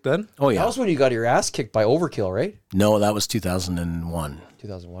drop kick then? Oh, yeah. That was when you got your ass kicked by Overkill, right? No, that was 2001.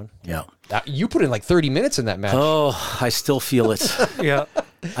 2001. Yeah. You put in like 30 minutes in that match. Oh, I still feel it. Yeah.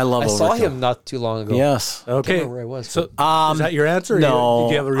 I love I saw Overkill. him not too long ago. Yes. Okay. remember where I was, So is that your answer? Or No.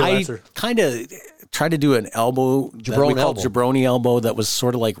 Did you have a real I answer? kind of tried to do an elbow. that we Jabroni called elbow. Jabroni elbow. That was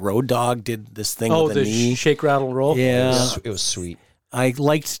sort of like Road Dogg did this thing Oh, with the the knee. shake, rattle, roll. Yeah. It was sweet. I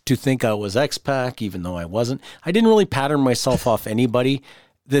liked to think I was X-Pac, even though I wasn't. I didn't really pattern myself off anybody.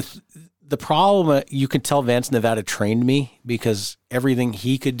 The problem, you could tell Vance Nevada trained me because everything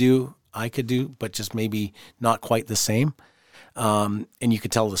he could do, I could do, but just maybe not quite the same. And you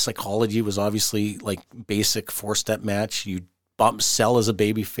could tell the psychology was obviously like basic 4-step match. You bump, sell as a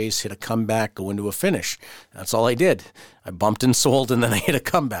baby face, hit a comeback, go into a finish. That's all I did. I bumped and sold, and then I hit a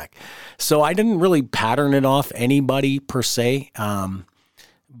comeback. So I didn't really pattern it off anybody per se.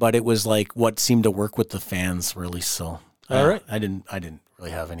 But it was like what seemed to work with the fans really. So All right. I didn't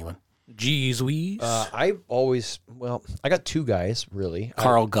really have anyone. Jeez, we. I got two guys, really.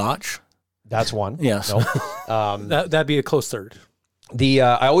 Carl Gotch. That's one. Yes. No. That'd be a close third.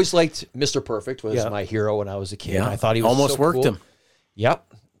 I always liked Mr. Perfect was Yeah. my hero when I was a kid. Yeah. I thought he was almost so worked cool. him.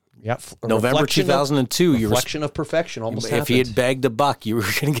 Yep. A November reflection 2002. You were, reflection of perfection almost if happened. he had bagged a buck, you were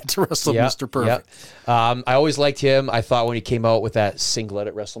going to get to wrestle Yeah, Mr. Perfect. yeah. I always liked him. I thought when he came out with that singlet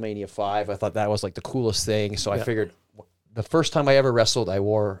at WrestleMania 5, I thought that was like the coolest thing. So I figured the first time I ever wrestled, I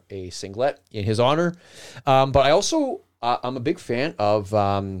wore a singlet in his honor. But I also I'm a big fan of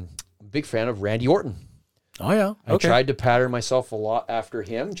Randy Orton. Oh yeah. I tried to pattern myself a lot after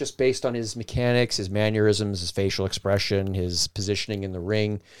him, just based on his mechanics, his mannerisms, his facial expression, his positioning in the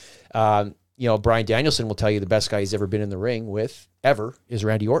ring. Bryan Danielson will tell you the best guy he's ever been in the ring with ever is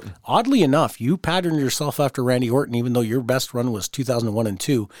Randy Orton. Oddly enough, you patterned yourself after Randy Orton, even though your best run was 2001 and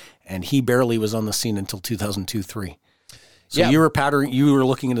 2, and he barely was on the scene until 2002-3. So Yeah. you were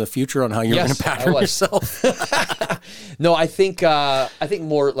looking into the future on how you're going to pattern yourself. No, I think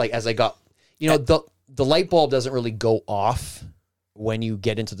more like as I got, the light bulb doesn't really go off when you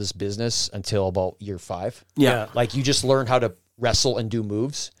get into this business until about year 5. Yeah. Like you just learn how to wrestle and do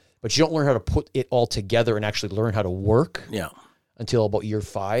moves, but you don't learn how to put it all together and actually learn how to work Yeah. until about year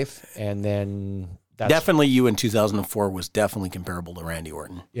 5, and then that's Definitely you in 2004 was definitely comparable to Randy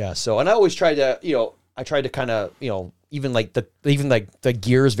Orton. yeah. So, and I always tried to, kind of, even like the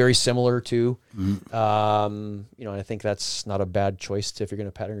gear is very similar too. And I think that's not a bad choice if you're going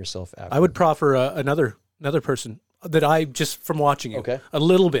to pattern yourself after. I would proffer another person that I just from watching you. Okay. A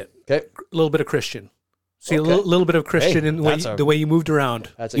little bit. Okay. A little bit of Christian. See Okay. a little bit of Christian Hey, in that's the way you moved around.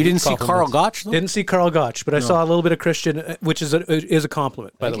 That's a You huge didn't see Carl compliment. Gotch, though? Didn't see Carl Gotch, but I saw a little bit of Christian, which is a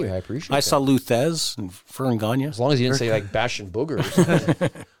compliment, by Thank the you. way. I appreciate I that. saw Lou Thez and Fern Gagne. As long as you didn't say like bashing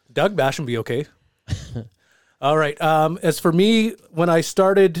boogers. Doug Bash will be okay. All right. As for me, when I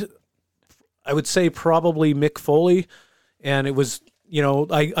started, I would say probably Mick Foley, and it was,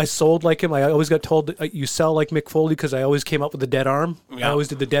 I sold like him. I always got told that you sell like Mick Foley because I always came up with the dead arm. I always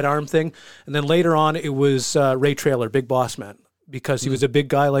did the dead arm thing. And then later on, it was Ray Traylor, Big Boss Man, because he was a big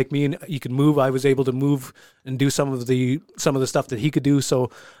guy like me and he could move. I was able to move and do some of the stuff that he could do. So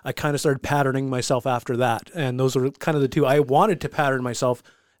I kind of started patterning myself after that. And those were kind of the two. I wanted to pattern myself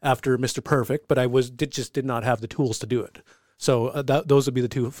after Mr. Perfect, but I just did not have the tools to do it. So those would be the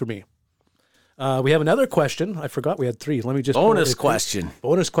two for me. We have another question. I forgot we had 3. Let me just Bonus question.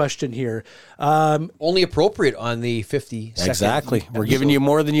 Bonus question here. Only appropriate on the 52nd. Exactly. We're giving you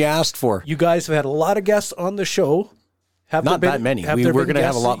more than you asked for. You guys have had a lot of guests on the show. Have Not there that many. have We there were been gonna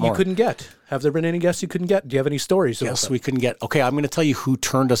have a guests lot that more. You couldn't get. Have there been any guests you couldn't get? Do you have any stories? about Yes, that? we couldn't get. Okay, I'm going to tell you who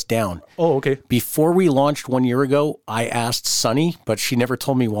turned us down. Oh, okay. Before we launched 1 year ago, I asked Sunny, but she never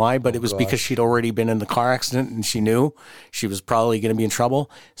told me why. But it was because she'd already been in the car accident and she knew she was probably going to be in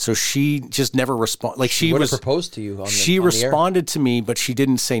trouble. So she just never responded. Like she Would was have proposed to you on she on the air. responded to me, but she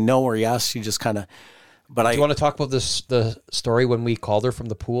didn't say no or yes. She just kind of. But Do you want to talk about the story when we called her from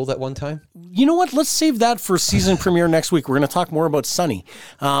the pool that one time? you know what? Let's save that for season premiere next week. We're going to talk more about Sunny.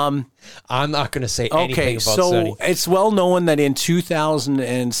 I'm not going to say anything Okay, about so Sunny. it's well known that in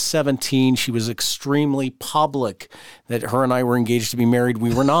 2017 she was extremely public that her and I were engaged to be married.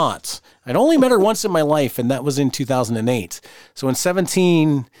 We were not. I'd only met her once in my life, and that was in 2008. So in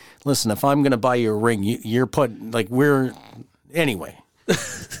 17, listen, if I'm going to buy you a ring, you're put like we're anyway.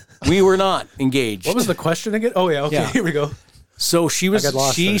 We were not engaged. What was the question again? Oh, yeah. Okay, Yeah. here we go. So she was. got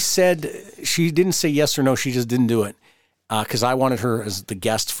lost She there. said she didn't say yes or no. She just didn't do it because I wanted her as the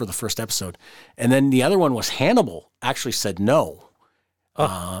guest for the first episode, and then the other one was Hannibal. Actually said no.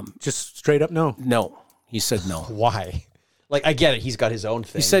 Just straight up no. No, he said no. Why? Like, I get it. He's got his own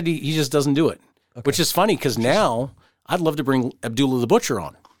thing. He said he just doesn't do it, which is funny because now I'd love to bring Abdullah the Butcher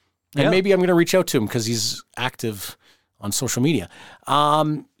on, and Yeah. maybe I'm going to reach out to him because he's active on social media.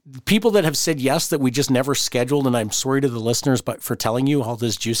 People that have said yes that we just never scheduled, and I'm sorry to the listeners, but for telling you all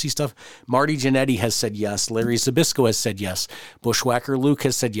this juicy stuff. Marty Jannetty has said yes. Larry Zabisco has said yes. Bushwhacker Luke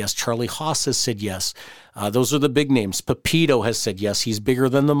has said yes. Charlie Haas has said yes. Those are the big names. Pepito has said yes. He's bigger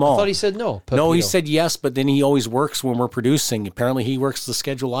than them all. I thought he said no. No, he Pepito. said yes, but then he always works when we're producing. Apparently, he works the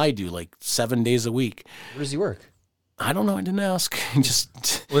schedule I do, like 7 days a week. Where does he work? I don't know. I didn't ask.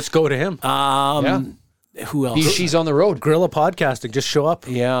 Just Let's go to him. Yeah. who else? She's on the road. Guerrilla podcasting. Just show up.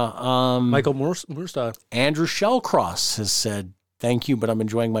 Yeah. Michael Murstad. Andrew Shellcross has said, thank you, but I'm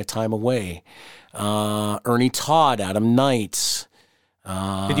enjoying my time away. Ernie Todd, Adam Knight.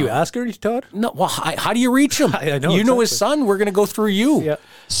 Did you ask her, Todd? No, well, how do you reach him? I know, You know his exactly. son. We're going to go through you. Yeah.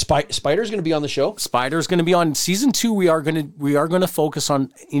 Spider's going to be on the show. Spider's going to be on season 2. We are going to focus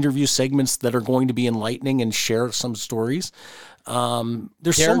on interview segments that are going to be enlightening and share some stories.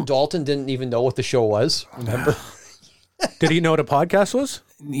 There's Darren some. Dalton didn't even know what the show was. Remember? Did he know what a podcast was?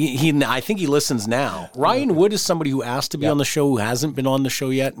 I think he listens now. Ryan Wood is somebody who asked to be on the show who hasn't been on the show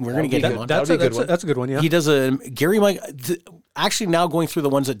yet, and we're going to get him on. That's That'd be a good one. that's a good one, yeah. He does a Gary Mike. Actually, now going through the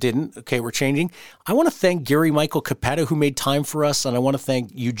ones that didn't. Okay, we're changing. I want to thank Gary Michael Capetta who made time for us, and I want to thank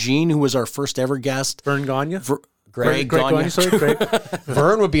Eugene who was our first ever guest. Vern Gagne. Greg Gagne, Gagne. sorry, Greg.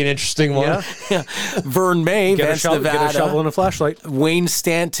 Vern would be an interesting one. Yeah. Vern May, Get a, Vance shovel, get a Nevada. shovel and a flashlight. Wayne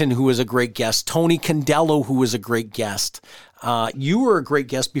Stanton, who was a great guest. Tony Condello, who was a great guest. You were a great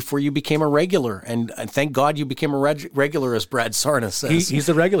guest before you became a regular, and thank God you became a regular, as Brad Sarna says. He's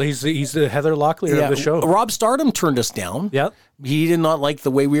the regular. He's the Heather Locklear of the show. Rob Stardom turned us down. Yeah. He did not like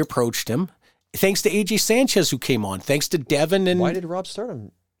the way we approached him. Thanks to AJ Sanchez, who came on. Thanks to Devin and Why did Rob start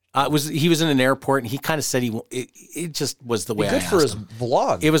him? He was in an airport, and he kind of said it just was the way I Good asked for his him.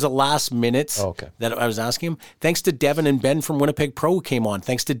 vlog. It was a last minute okay. that I was asking him. Thanks to Devin and Ben from Winnipeg Pro who came on.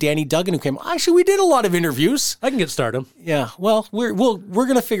 Thanks to Danny Duggan who came on. Actually, we did a lot of interviews. I can get started. Yeah, well, we're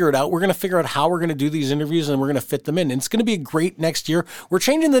going to figure it out. We're going to figure out how we're going to do these interviews, and we're going to fit them in. And it's going to be great next year. We're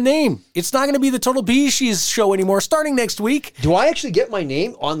changing the name. It's not going to be the Total BeezSheez show anymore starting next week. Do I actually get my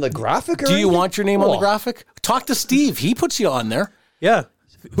name on the graphic? Or Do you anything? want your name on the graphic? Talk to Steve. He puts you on there. Yeah.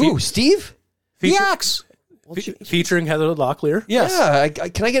 Who? Steve? He acts. Featuring Heather Locklear. Yes. Yeah.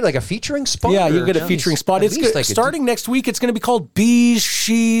 Can I get like a featuring spot? Yeah, you or- get a featuring spot. At It's least good. I could Starting next week, it's going to be called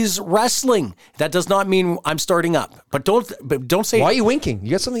BeezSheez Wrestling. That does not mean I'm starting up. But don't say. Why are you winking? You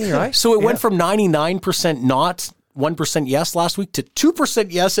got something in your eye? So it went from 99% not, 1% yes last week to 2%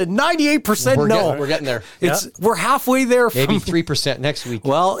 yes and 98% no. We're getting there. We're halfway there. Maybe 3% next week.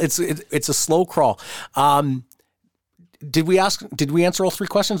 Well, it's a slow crawl. Did we answer all three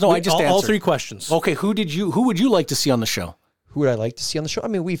questions? No, I just answered all three questions. Okay, who would you like to see on the show? Who would I like to see on the show? I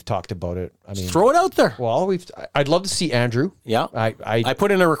mean, we've talked about it. I mean, Throw it out there. well, I'd love to see Andrew. Yeah. I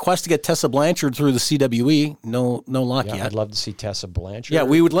put in a request to get Tessa Blanchard through the CWE. No luck yet. I'd love to see Tessa Blanchard. Yeah,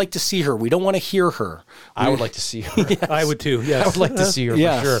 we would like to see her. We don't want to hear her. I would like to see her. I would too. Yes. I would like to see her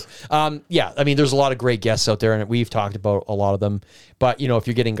Yes. for sure. Yeah, I mean, there's a lot of great guests out there, and we've talked about a lot of them. But, if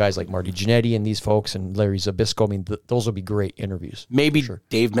you're getting guys like Marty Jannetty and these folks and Larry Zabisco, I mean, those will be great interviews. Maybe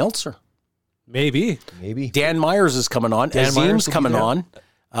Dave Meltzer. Maybe. Dan Myers is coming on. Azim's coming on.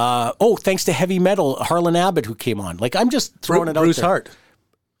 Thanks to Heavy Metal, Harlan Abbott, who came on. Like, I'm just throwing it out Bruce there. Hart.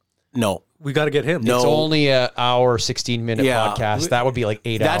 No. We got to get him. No. It's only an hour, 16-minute Yeah. podcast. That would be like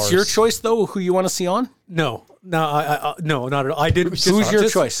 8 hours. That's your choice, though, who you want to see on? No, no, not at all. I did. Who's your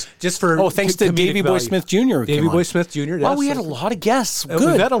choice? Just for thanks to comedic Davey Boy value. Smith Jr. who Davey came on. Boy Smith Jr. Well, we had a lot of guests. We've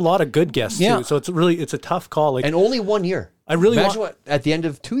Good. had a lot of good guests Yeah. too. So it's a tough call. Like And only 1 year. I really Imagine want- what at the end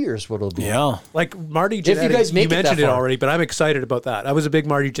of 2 years what it'll be. Yeah. like Marty Jannetty. If you guys make it that mentioned it far. already, but I'm excited about that. I was a big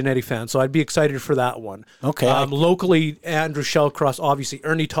Marty Jannetty fan, so I'd be excited for that one. Okay. Locally, Andrew Shellcross, obviously.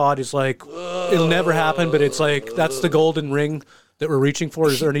 Ernie Todd is like, it'll never happen, but it's like that's the golden ring that we're reaching for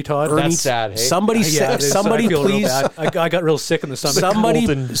is Ernie Todd. That's sad, hey? Somebody, Yeah, it is. somebody I feel real please. bad. I got real sick in the stomach. Somebody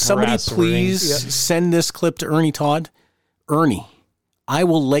golden brass please ring. send this clip to Ernie Todd. Ernie, I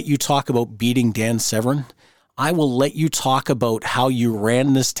will let you talk about beating Dan Severin. I will let you talk about how you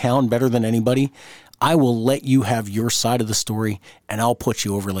ran this town better than anybody. I will let you have your side of the story, and I'll put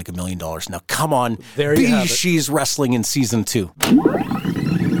you over like $1 million. Now, come on. There you have it. BeezSheez Wrestling in season 2.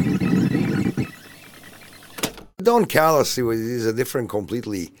 Don Callis, he's a different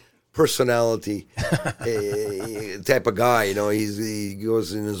completely personality type of guy. He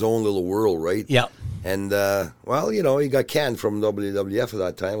goes in his own little world, right? Yeah. And, he got canned from WWF at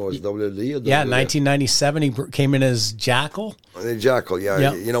that time. It was WWE or WWF? Yeah, 1997, he came in as Jackal. Jackal, yeah.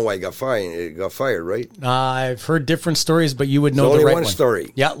 Yeah. You know why he got fired? He got fired, right? I've heard different stories, but you would know There's the only right one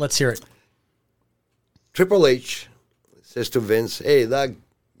story. Yeah, let's hear it. Triple H says to Vince, hey, that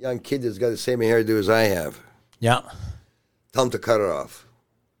young kid has got the same hairdo as I have. Yeah. Tell him to cut it off.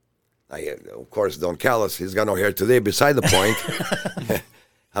 Of course, Don Callis, he's got no hair today. Beside the point,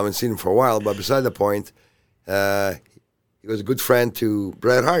 haven't seen him for a while, but beside the point, he was a good friend to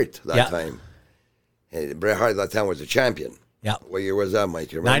Bret Hart that time. And Bret Hart at that time was a champion. Yeah. What year was that,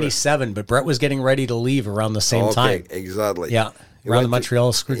 Mike? You remember? 97, but Brett was getting ready to leave around the same time. Exactly. Yeah, He around went the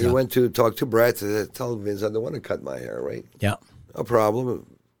Montreal Screw He Job. went to talk to Bret and said, tell Vince I don't want to cut my hair, right? Yeah. No problem.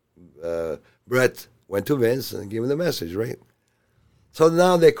 Bret went to Vince and gave him the message, right? So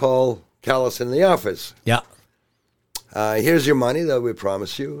now they call Callis in the office. Yeah. Here's your money that we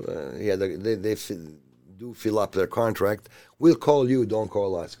promise you. They do fill up their contract. We'll call you, don't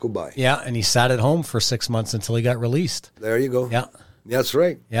call us. Goodbye. Yeah, and he sat at home for 6 months until he got released. There you go. Yeah. That's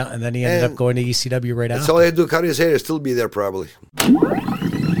right. Yeah, and then he ended up going to ECW right That's after. all they had to do, cut his hair, still be there probably.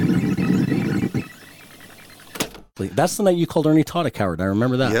 That's the night you called Ernie Todd a coward. I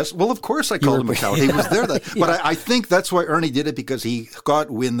remember that. Yes. Well, of course I called him a coward. He was there. But I think that's why Ernie did it, because he got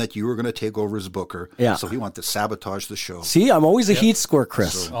wind that you were going to take over as booker. Yeah. So he wanted to sabotage the show. See, I'm always a heat score,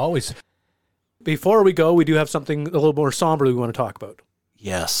 Chris. Always. Before we go, we do have something a little more somber we want to talk about.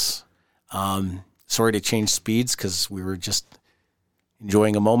 Yes. Sorry to change speeds because we were just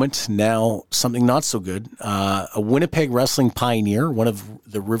enjoying a moment. Now, something not so good. A Winnipeg wrestling pioneer, one of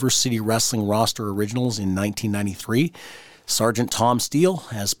the River City Wrestling roster originals in 1993, Sergeant Tom Steele,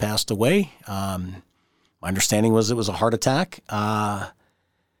 has passed away. My understanding was it was a heart attack.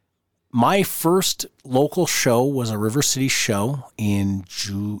 My first local show was a River City show in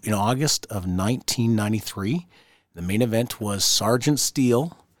August of 1993. The main event was Sergeant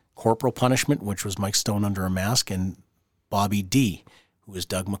Steele, Corporal Punishment, which was Mike Stone under a mask, and Bobby D, who was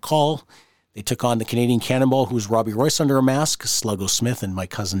Doug McCall. They took on the Canadian Cannonball, who was Robbie Royce under a mask, Sluggo Smith, and my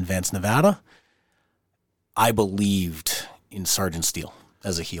cousin Vance Nevada. I believed in Sergeant Steele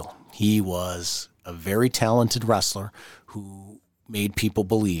as a heel. He was a very talented wrestler who made people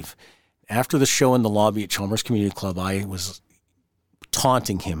believe. After the show in the lobby at Chalmers Community Club, I was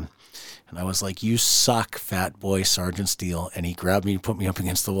taunting him. And I was like, "You suck, fat boy, Sergeant Steele." And he grabbed me and put me up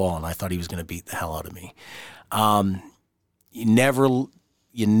against the wall, and I thought he was going to beat the hell out of me.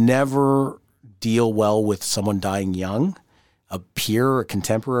 You never deal well with someone dying young, a peer, a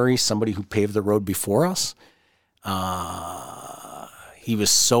contemporary, somebody who paved the road before us. He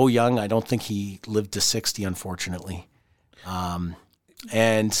was so young. I don't think he lived to 60, unfortunately.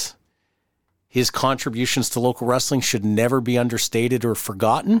 And his contributions to local wrestling should never be understated or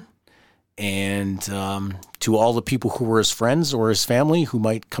forgotten. And to all the people who were his friends or his family who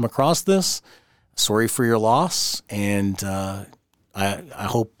might come across this, sorry for your loss. And I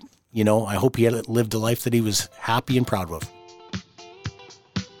hope, I hope he had lived a life that he was happy and proud of.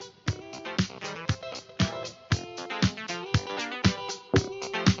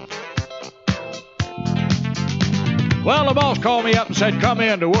 Well, the boss called me up and said, "Come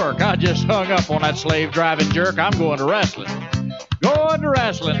in to work." I just hung up on that slave driving jerk. I'm going to wrestling. Going to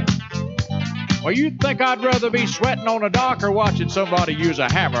wrestling. Well, you'd think I'd rather be sweating on a dock or watching somebody use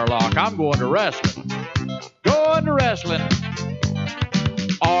a hammerlock. I'm going to wrestling. Going to wrestling.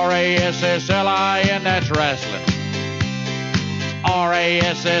 R-A-S-S-L-I-N, that's wrestling.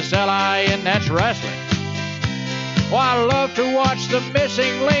 R-A-S-S-L-I-N, that's wrestling. Well, I love to watch the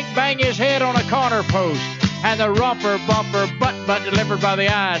missing link bang his head on a corner post, and the rumper bumper butt delivered by the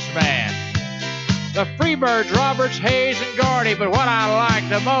Iceman. The Freebirds, Roberts, Hayes, and Gardy, but what I like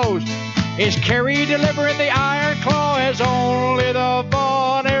the most is Kerry delivering the Iron Claw as only the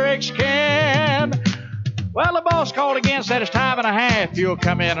Von Erichs can. Well, the boss called again, said it's time and a half. You'll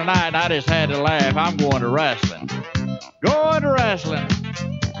come in tonight, and I just had to laugh. I'm going to wrestling. Going to wrestling.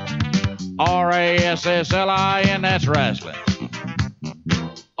 R-A-S-S-L-I-N, that's wrestling.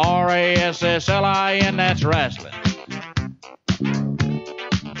 R-A-S-S-L-I-N, that's wrestling.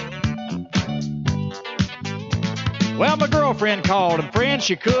 Well, my girlfriend called, and friend,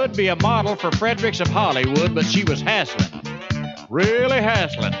 she could be a model for Fredericks of Hollywood, but she was hassling. Really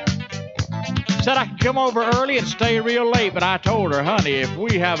hassling. Said I could come over early and stay real late, but I told her, "Honey, if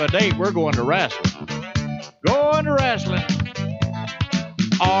we have a date, we're going to wrestling." Going to wrestling.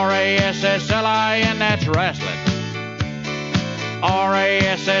 R-A-S-S-L-I-N, that's wrestling.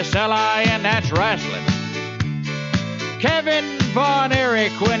 R-A-S-S-L-I-N, that's wrestling. Kevin Von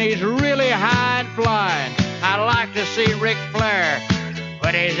Erich, when he's really high and flying. I like to see Ric Flair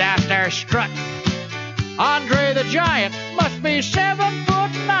when he's out there strutting. Andre the Giant must be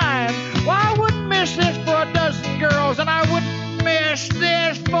 7'9". Well, I wouldn't miss this for a dozen girls, and I wouldn't miss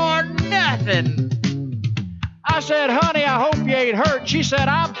this for nothing. I said, "Honey, I hope you ain't hurt." She said,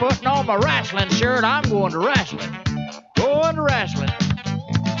 "I'm putting on my wrestling shirt. I'm going to wrestling." Going to wrestling.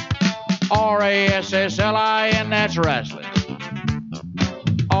 R-A-S-S-L-I-N, that's wrestling.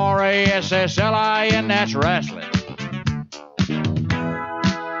 R-A-S-S-L-I-N, that's wrestling.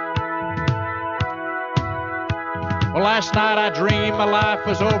 Well, last night I dreamed my life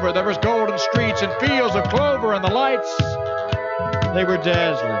was over. There was golden streets and fields of clover, and the lights, they were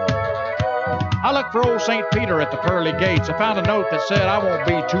dazzling. I looked for old St. Peter at the pearly gates. I found a note that said, "I won't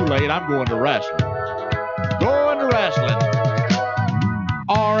be too late. I'm going to wrestling." Going to wrestling.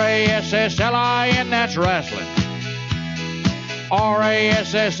 R-A-S-S-L-I-N, that's wrestling.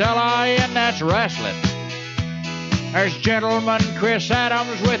 R-A-S-S-L-I-N, that's wrestling. There's Gentleman Chris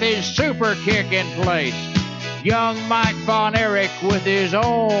Adams with his super kick in place. Young Mike Von Erich with his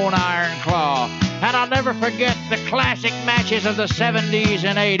own Iron Claw. And I'll never forget the classic matches of the 70s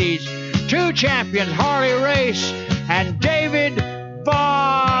and 80s. Two champions, Harley Race and David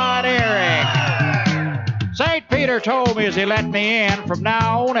Von Erich. St. Peter told me as he let me in, from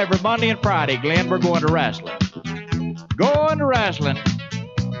now on, every Monday and Friday, Glenn, we're going to wrestling. Going to wrestling.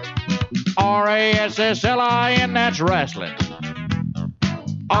 R-A-S-S-L-I-N, that's wrestling.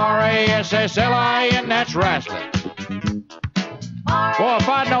 R-A-S-S-L-I-N, that's wrestling. Boy, if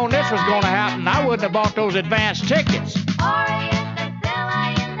I'd known this was going to happen, I wouldn't have bought those advance tickets.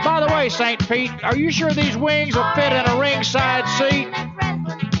 By the way, St. Pete, are you sure these wings will fit in a ringside seat?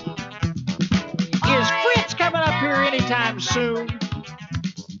 Is Fritz coming up here anytime soon?